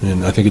us,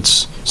 and I think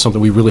it's something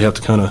we really have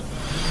to kind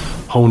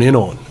of hone in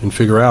on and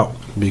figure out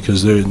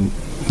because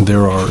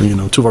there are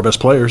 2 of our best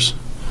players.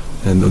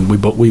 And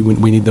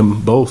we need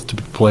them both to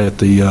play at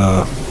the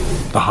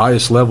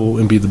highest level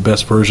and be the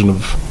best version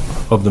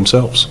of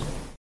themselves.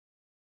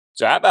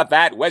 So how about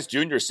that? West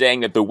Jr.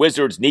 saying that the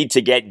Wizards need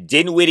to get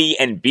Dinwiddie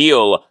and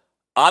Beal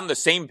on the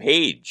same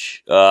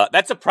page.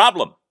 That's a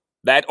problem.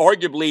 That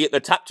arguably the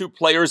top 2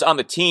 players on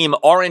the team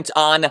aren't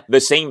on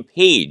the same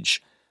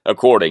page,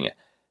 according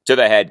to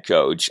the head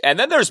coach. And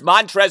then there's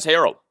Montrezl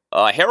Harrell.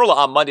 Harrell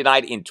on Monday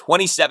night in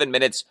 27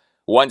 minutes,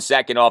 1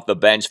 second off the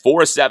bench,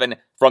 4 of 7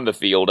 from the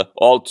field,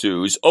 all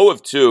twos, 0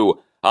 of 2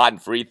 on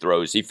free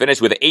throws. He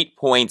finished with 8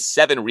 points,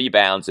 7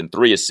 rebounds, and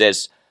 3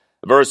 assists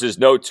versus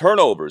no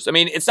turnovers. I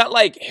mean, it's not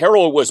like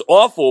Harrell was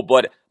awful,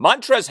 but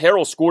Montrezl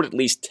Harrell scored at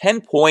least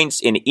 10 points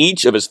in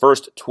each of his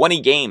first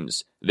 20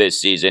 games this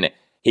season.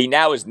 He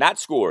now has not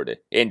scored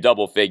in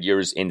double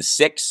figures in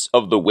 6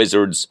 of the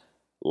Wizards'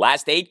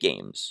 last 8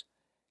 games.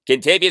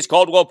 Kentavious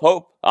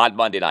Caldwell-Pope on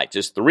Monday night,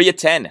 just 3 of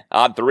 10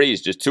 on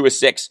threes, just 2 of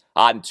 6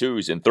 on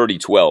twos in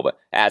 30-12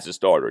 as a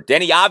starter.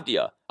 Denny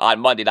Avdia on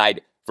Monday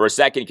night for a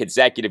second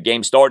consecutive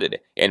game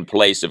started in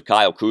place of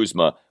Kyle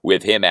Kuzma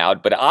with him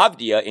out. But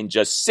Avdia in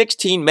just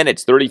 16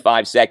 minutes,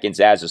 35 seconds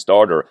as a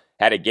starter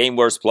had a game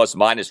worst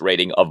plus-minus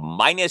rating of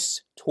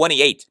minus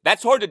 28.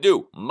 That's hard to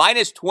do.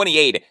 Minus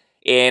 28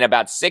 in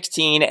about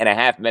 16 and a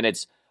half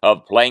minutes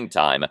of playing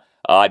time.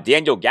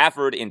 Daniel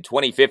Gafford in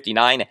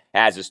 2059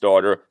 as a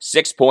starter,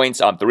 6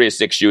 points on 3 of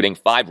 6 shooting,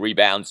 5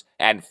 rebounds,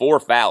 and 4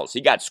 fouls. He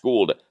got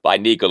schooled by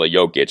Nikola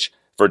Jokic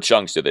for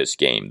chunks of this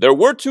game. There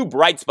were 2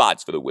 bright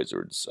spots for the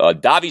Wizards,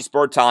 Davis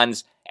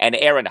Bertans and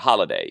Aaron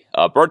Holiday.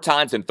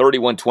 Bertans in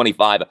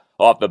 31-25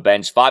 off the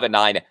bench, 5 of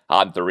 9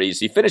 on threes.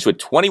 He finished with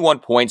 21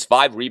 points,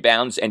 5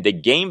 rebounds, and a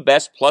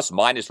game-best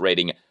plus-minus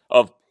rating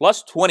of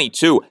plus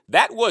 22.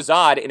 That was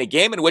odd in a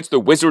game in which the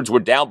Wizards were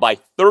down by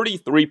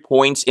 33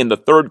 points in the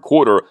third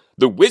quarter.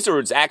 The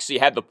Wizards actually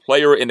had the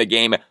player in the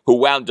game who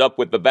wound up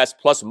with the best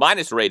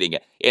plus-minus rating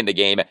in the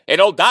game, and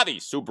old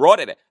Davis, who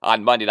brought it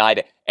on Monday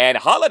night. And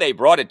Holiday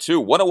brought it too,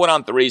 1 of 1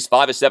 on threes,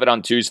 5 of 7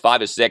 on twos,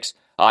 5 of 6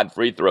 on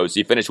free throws.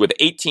 He finished with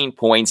 18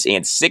 points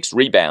and 6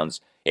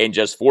 rebounds in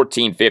just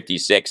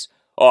 14:56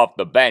 off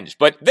the bench.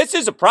 But this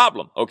is a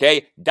problem,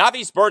 okay?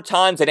 Davis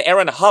Bertans and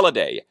Aaron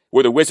Holiday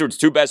were the Wizards'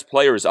 2 best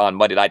players on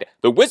Monday night.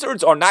 The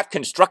Wizards are not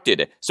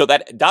constructed so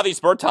that Davis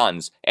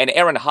Bertans and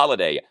Aaron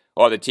Holiday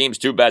are the team's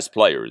two best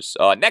players.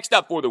 Next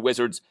up for the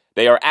Wizards,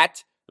 they are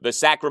at the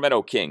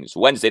Sacramento Kings,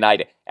 Wednesday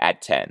night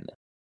at 10.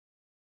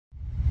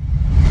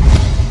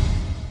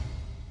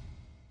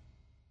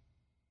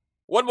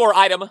 One more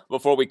item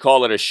before we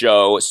call it a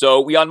show.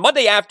 So we on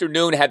Monday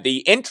afternoon had the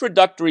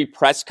introductory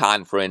press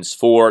conference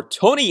for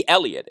Tony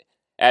Elliott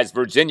as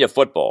Virginia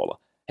football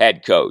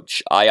head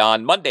coach. I,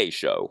 on Monday's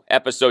show,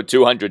 episode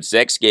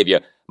 206, gave you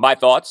my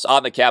thoughts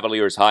on the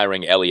Cavaliers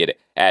hiring Elliott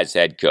as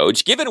head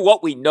coach. Given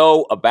what we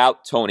know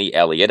about Tony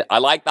Elliott, I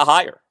like the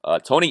hire.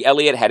 Tony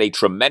Elliott had a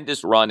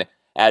tremendous run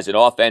as an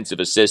offensive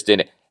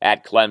assistant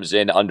at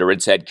Clemson under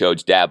its head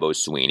coach, Dabo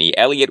Swinney.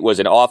 Elliott was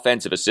an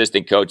offensive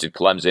assistant coach at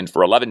Clemson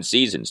for 11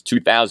 seasons,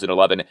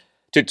 2011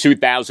 to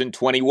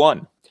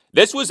 2021.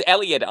 This was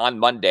Elliott on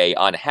Monday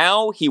on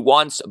how he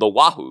wants the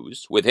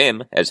Wahoos, with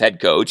him as head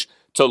coach,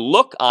 to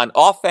look on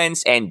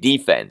offense and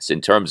defense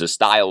in terms of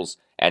styles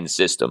and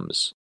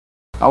systems.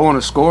 I want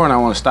to score and I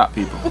want to stop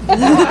people. All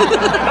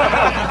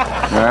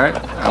right?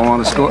 I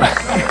want to score.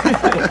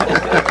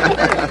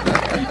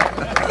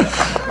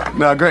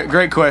 No,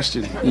 great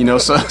question. You know,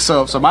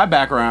 so my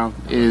background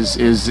is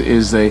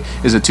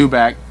a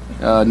two-back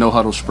no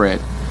huddle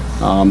spread.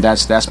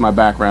 That's my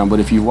background. But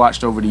if you've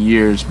watched over the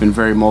years, been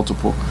very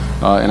multiple,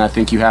 and I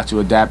think you have to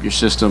adapt your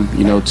system,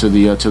 you know, to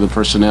the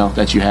personnel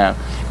that you have.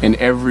 And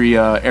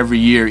every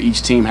year,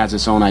 each team has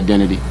its own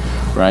identity,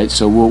 right?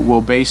 So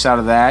we'll base out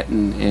of that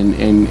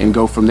and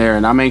go from there.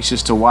 And I'm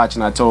anxious to watch.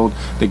 And I told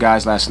the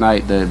guys last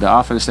night the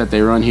offense that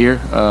they run here,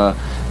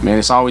 man,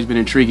 it's always been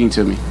intriguing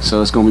to me.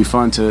 So it's going to be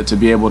fun to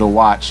be able to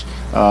watch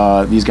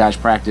these guys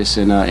practice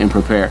and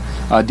prepare.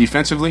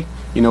 Defensively,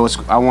 you know,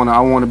 I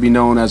want to be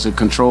known as a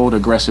controlled,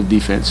 aggressive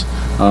defense,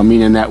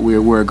 meaning that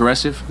we're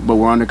aggressive, but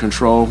we're under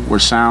control. We're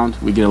sound.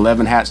 We get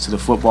 11 hats to the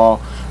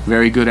football.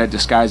 Very good at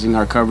disguising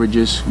our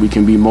coverages. We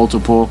can be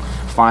multiple,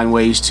 find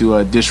ways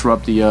to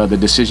disrupt the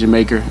decision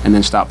maker, and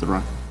then stop the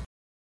run.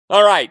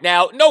 All right,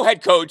 now, no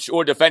head coach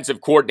or defensive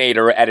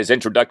coordinator at his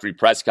introductory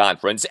press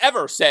conference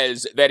ever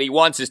says that he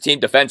wants his team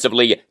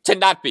defensively to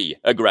not be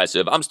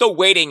aggressive. I'm still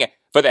waiting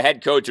for the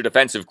head coach or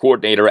defensive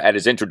coordinator at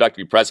his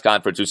introductory press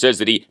conference who says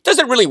that he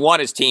doesn't really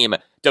want his team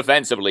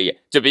defensively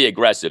to be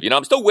aggressive. You know,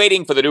 I'm still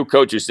waiting for the new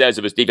coach who says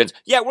of his defense,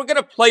 yeah, we're going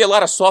to play a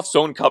lot of soft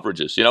zone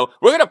coverages. You know,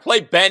 we're going to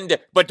play bend,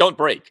 but don't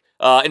break.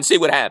 And see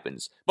what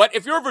happens. But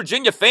if you're a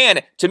Virginia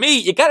fan, to me,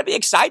 you got to be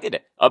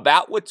excited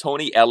about what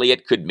Tony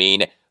Elliott could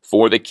mean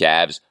for the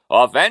Cavs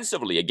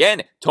offensively.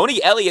 Again,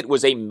 Tony Elliott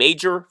was a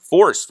major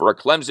force for a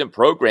Clemson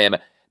program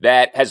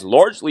that has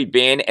largely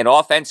been an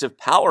offensive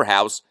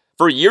powerhouse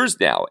for years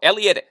now.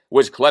 Elliott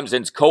was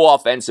Clemson's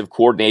co-offensive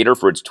coordinator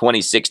for its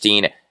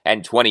 2016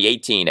 and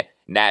 2018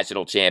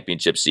 national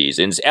championship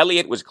seasons.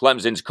 Elliott was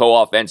Clemson's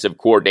co-offensive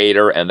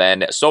coordinator and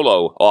then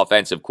solo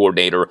offensive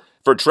coordinator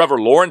for Trevor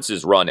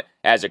Lawrence's run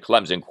as a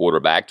Clemson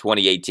quarterback,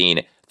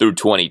 2018 through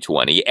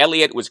 2020.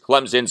 Elliott was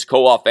Clemson's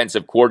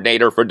co-offensive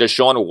coordinator for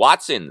Deshaun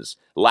Watson's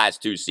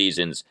last two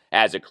seasons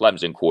as a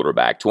Clemson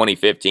quarterback,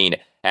 2015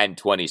 and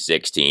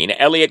 2016.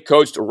 Elliott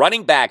coached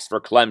running backs for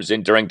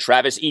Clemson during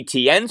Travis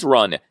Etienne's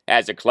run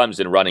as a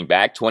Clemson running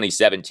back,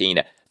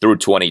 2017 through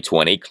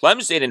 2020.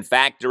 Clemson, in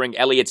fact, during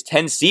Elliott's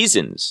 10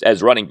 seasons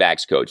as running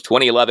backs coach,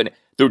 2011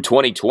 through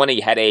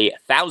 2020, had a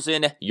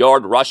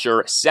 1,000-yard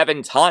rusher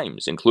 7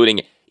 times,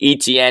 including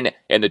Etienne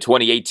in the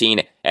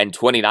 2018 and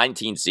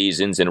 2019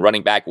 seasons and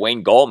running back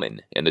Wayne Gallman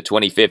in the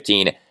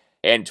 2015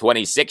 and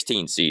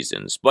 2016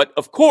 seasons. But,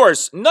 of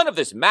course, none of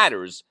this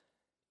matters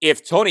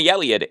if Tony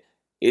Elliott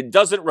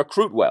doesn't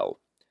recruit well.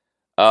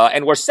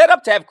 And we're set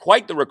up to have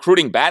quite the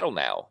recruiting battle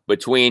now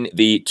between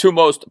the two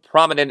most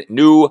prominent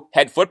new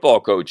head football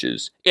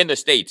coaches in the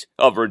state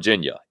of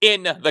Virginia,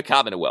 in the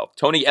Commonwealth.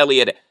 Tony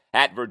Elliott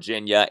at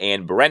Virginia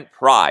and Brent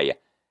Pry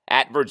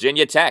at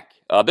Virginia Tech.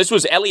 This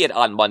was Elliott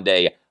on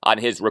Monday on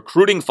his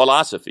recruiting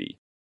philosophy.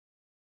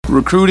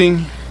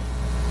 Recruiting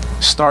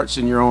starts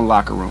in your own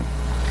locker room.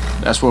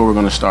 That's where we're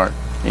going to start.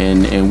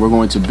 And we're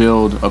going to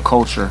build a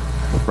culture,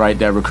 right,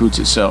 that recruits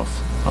itself.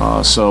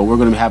 So we're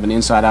going to have an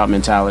inside-out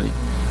mentality,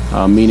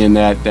 meaning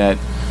that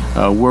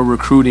we're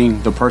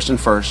recruiting the person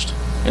first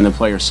and the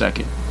player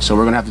second. So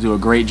we're going to have to do a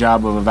great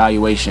job of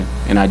evaluation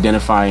and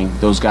identifying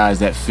those guys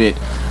that fit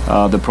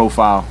the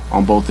profile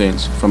on both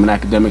ends, from an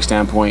academic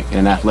standpoint and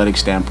an athletic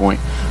standpoint.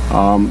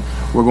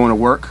 We're going to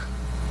work,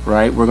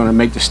 right? We're going to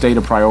make the state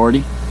a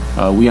priority.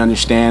 We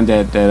understand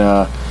that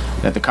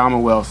the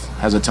Commonwealth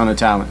has a ton of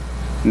talent.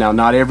 Now,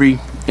 not every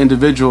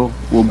individual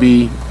will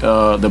be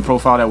the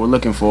profile that we're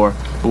looking for,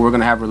 but we're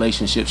going to have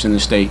relationships in the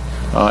state.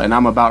 And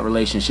I'm about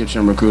relationships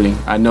and recruiting.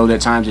 I know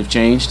that times have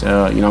changed.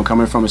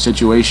 Coming from a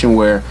situation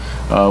where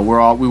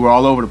we were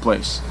all over the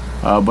place.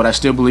 But I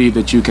still believe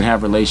that you can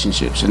have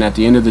relationships. And at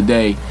the end of the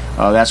day,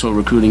 that's what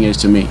recruiting is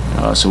to me.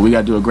 So we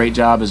got to do a great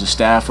job as a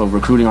staff of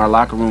recruiting our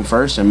locker room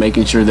first and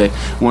making sure that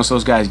once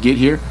those guys get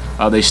here,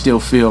 they still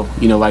feel,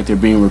 like they're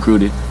being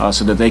recruited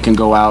so that they can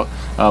go out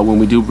when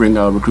we do bring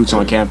recruits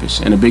on campus.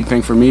 And a big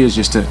thing for me is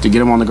just to get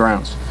them on the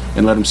grounds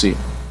and let them see it.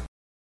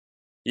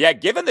 Yeah,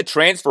 given the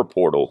transfer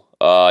portal,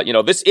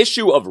 this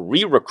issue of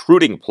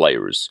re-recruiting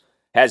players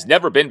has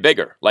never been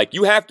bigger. Like,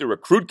 you have to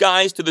recruit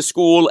guys to the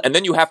school, and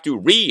then you have to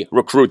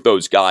re-recruit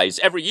those guys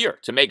every year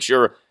to make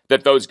sure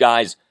that those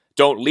guys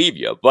don't leave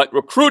you. But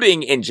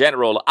recruiting in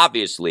general,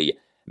 obviously,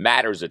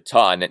 matters a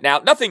ton. Now,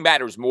 nothing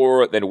matters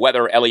more than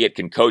whether Elliott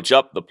can coach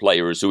up the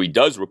players who he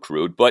does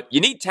recruit, but you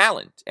need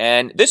talent.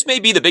 And this may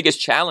be the biggest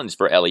challenge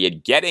for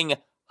Elliott, getting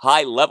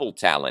high-level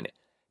talent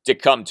to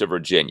come to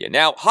Virginia.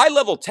 Now,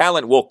 high-level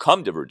talent will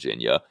come to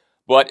Virginia,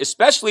 but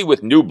especially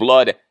with new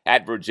blood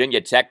at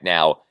Virginia Tech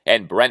now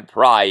and Brent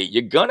Pry,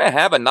 you're going to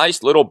have a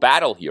nice little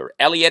battle here.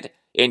 Elliott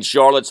in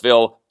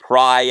Charlottesville,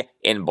 Pry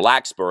in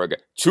Blacksburg,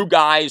 two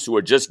guys who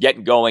are just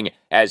getting going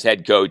as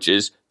head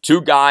coaches,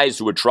 two guys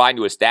who are trying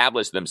to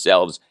establish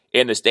themselves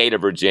in the state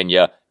of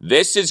Virginia.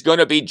 This is going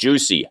to be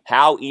juicy,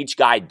 how each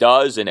guy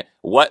does and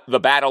what the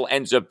battle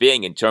ends up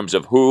being in terms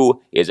of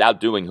who is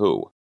outdoing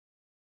who.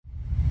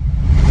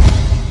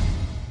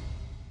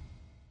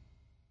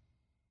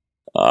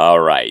 All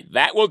right,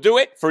 that will do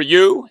it for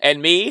you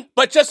and me,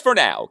 but just for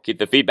now. Keep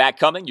the feedback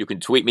coming. You can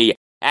tweet me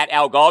at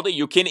Al Galdi.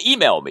 You can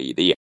email me,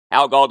 the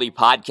Al Galdi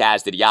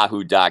podcast at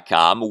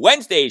yahoo.com.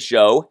 Wednesday's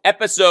show,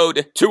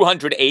 episode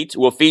 208,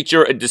 will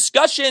feature a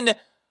discussion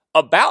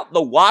about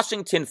the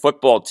Washington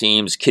football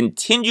team's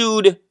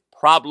continued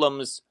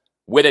problems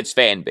with its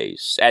fan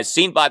base, as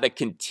seen by the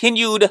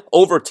continued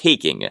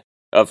overtaking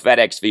of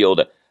FedEx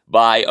Field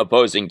by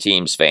opposing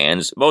teams'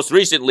 fans. Most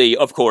recently,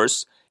 of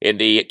course, in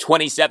the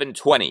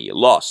 27-20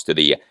 loss to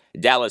the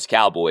Dallas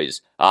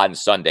Cowboys on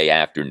Sunday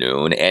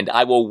afternoon. And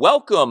I will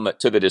welcome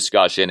to the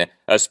discussion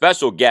a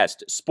special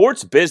guest,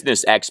 sports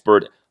business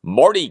expert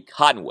Marty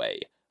Conway.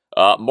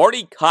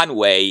 Marty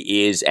Conway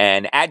is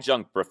an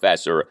adjunct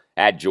professor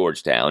at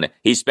Georgetown.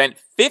 He spent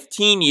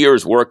 15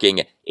 years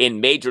working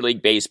in Major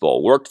League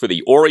Baseball, worked for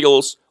the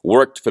Orioles,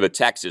 worked for the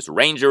Texas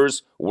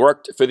Rangers,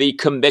 worked for the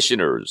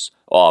Commissioner's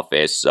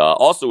office,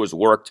 also has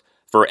worked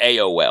for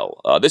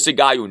AOL. This is a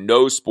guy who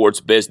knows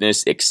sports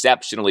business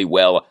exceptionally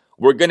well.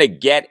 We're going to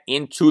get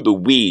into the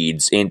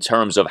weeds in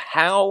terms of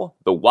how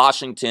the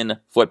Washington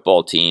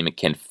football team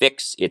can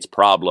fix its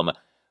problem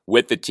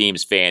with the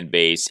team's fan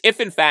base, if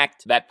in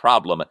fact that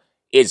problem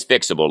is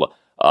fixable.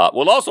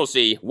 We'll also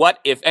see what,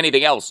 if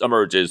anything else,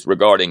 emerges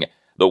regarding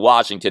the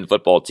Washington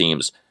football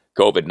team's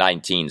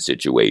COVID-19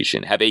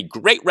 situation. Have a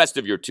great rest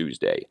of your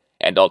Tuesday,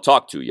 and I'll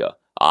talk to you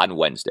on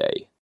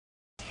Wednesday.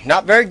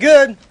 Not very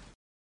good.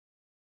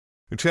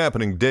 It's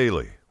happening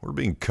daily. We're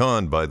being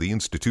conned by the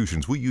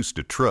institutions we used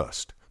to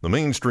trust. The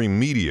mainstream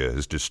media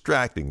is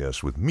distracting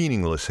us with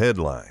meaningless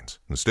headlines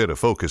instead of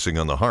focusing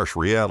on the harsh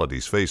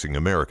realities facing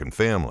American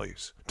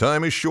families.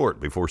 Time is short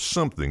before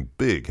something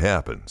big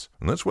happens,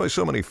 and that's why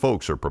so many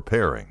folks are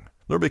preparing.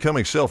 They're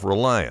becoming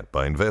self-reliant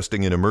by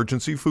investing in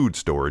emergency food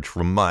storage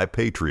from My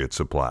Patriot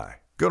Supply.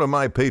 Go to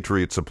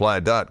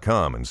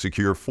MyPatriotSupply.com and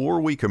secure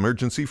 4-week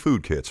emergency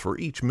food kits for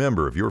each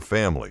member of your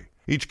family.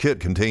 Each kit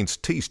contains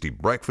tasty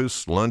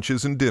breakfasts,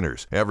 lunches, and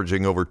dinners,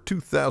 averaging over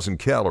 2,000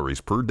 calories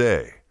per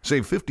day.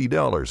 Save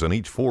 $50 on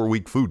each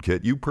 4-week food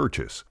kit you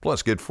purchase,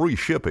 plus get free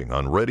shipping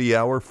on Ready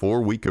Hour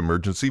 4-week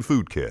emergency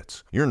food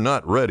kits. You're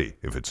not ready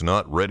if it's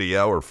not Ready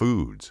Hour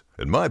foods.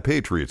 At My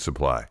Patriot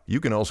Supply, you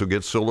can also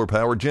get solar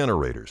power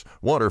generators,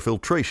 water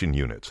filtration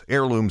units,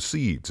 heirloom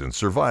seeds, and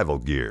survival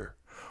gear.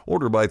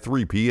 Order by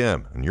 3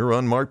 p.m. and your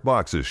unmarked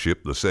boxes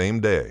ship the same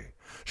day.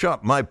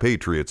 Shop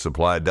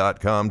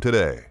MyPatriotSupply.com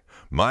today.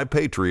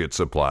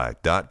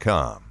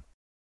 MyPatriotSupply.com.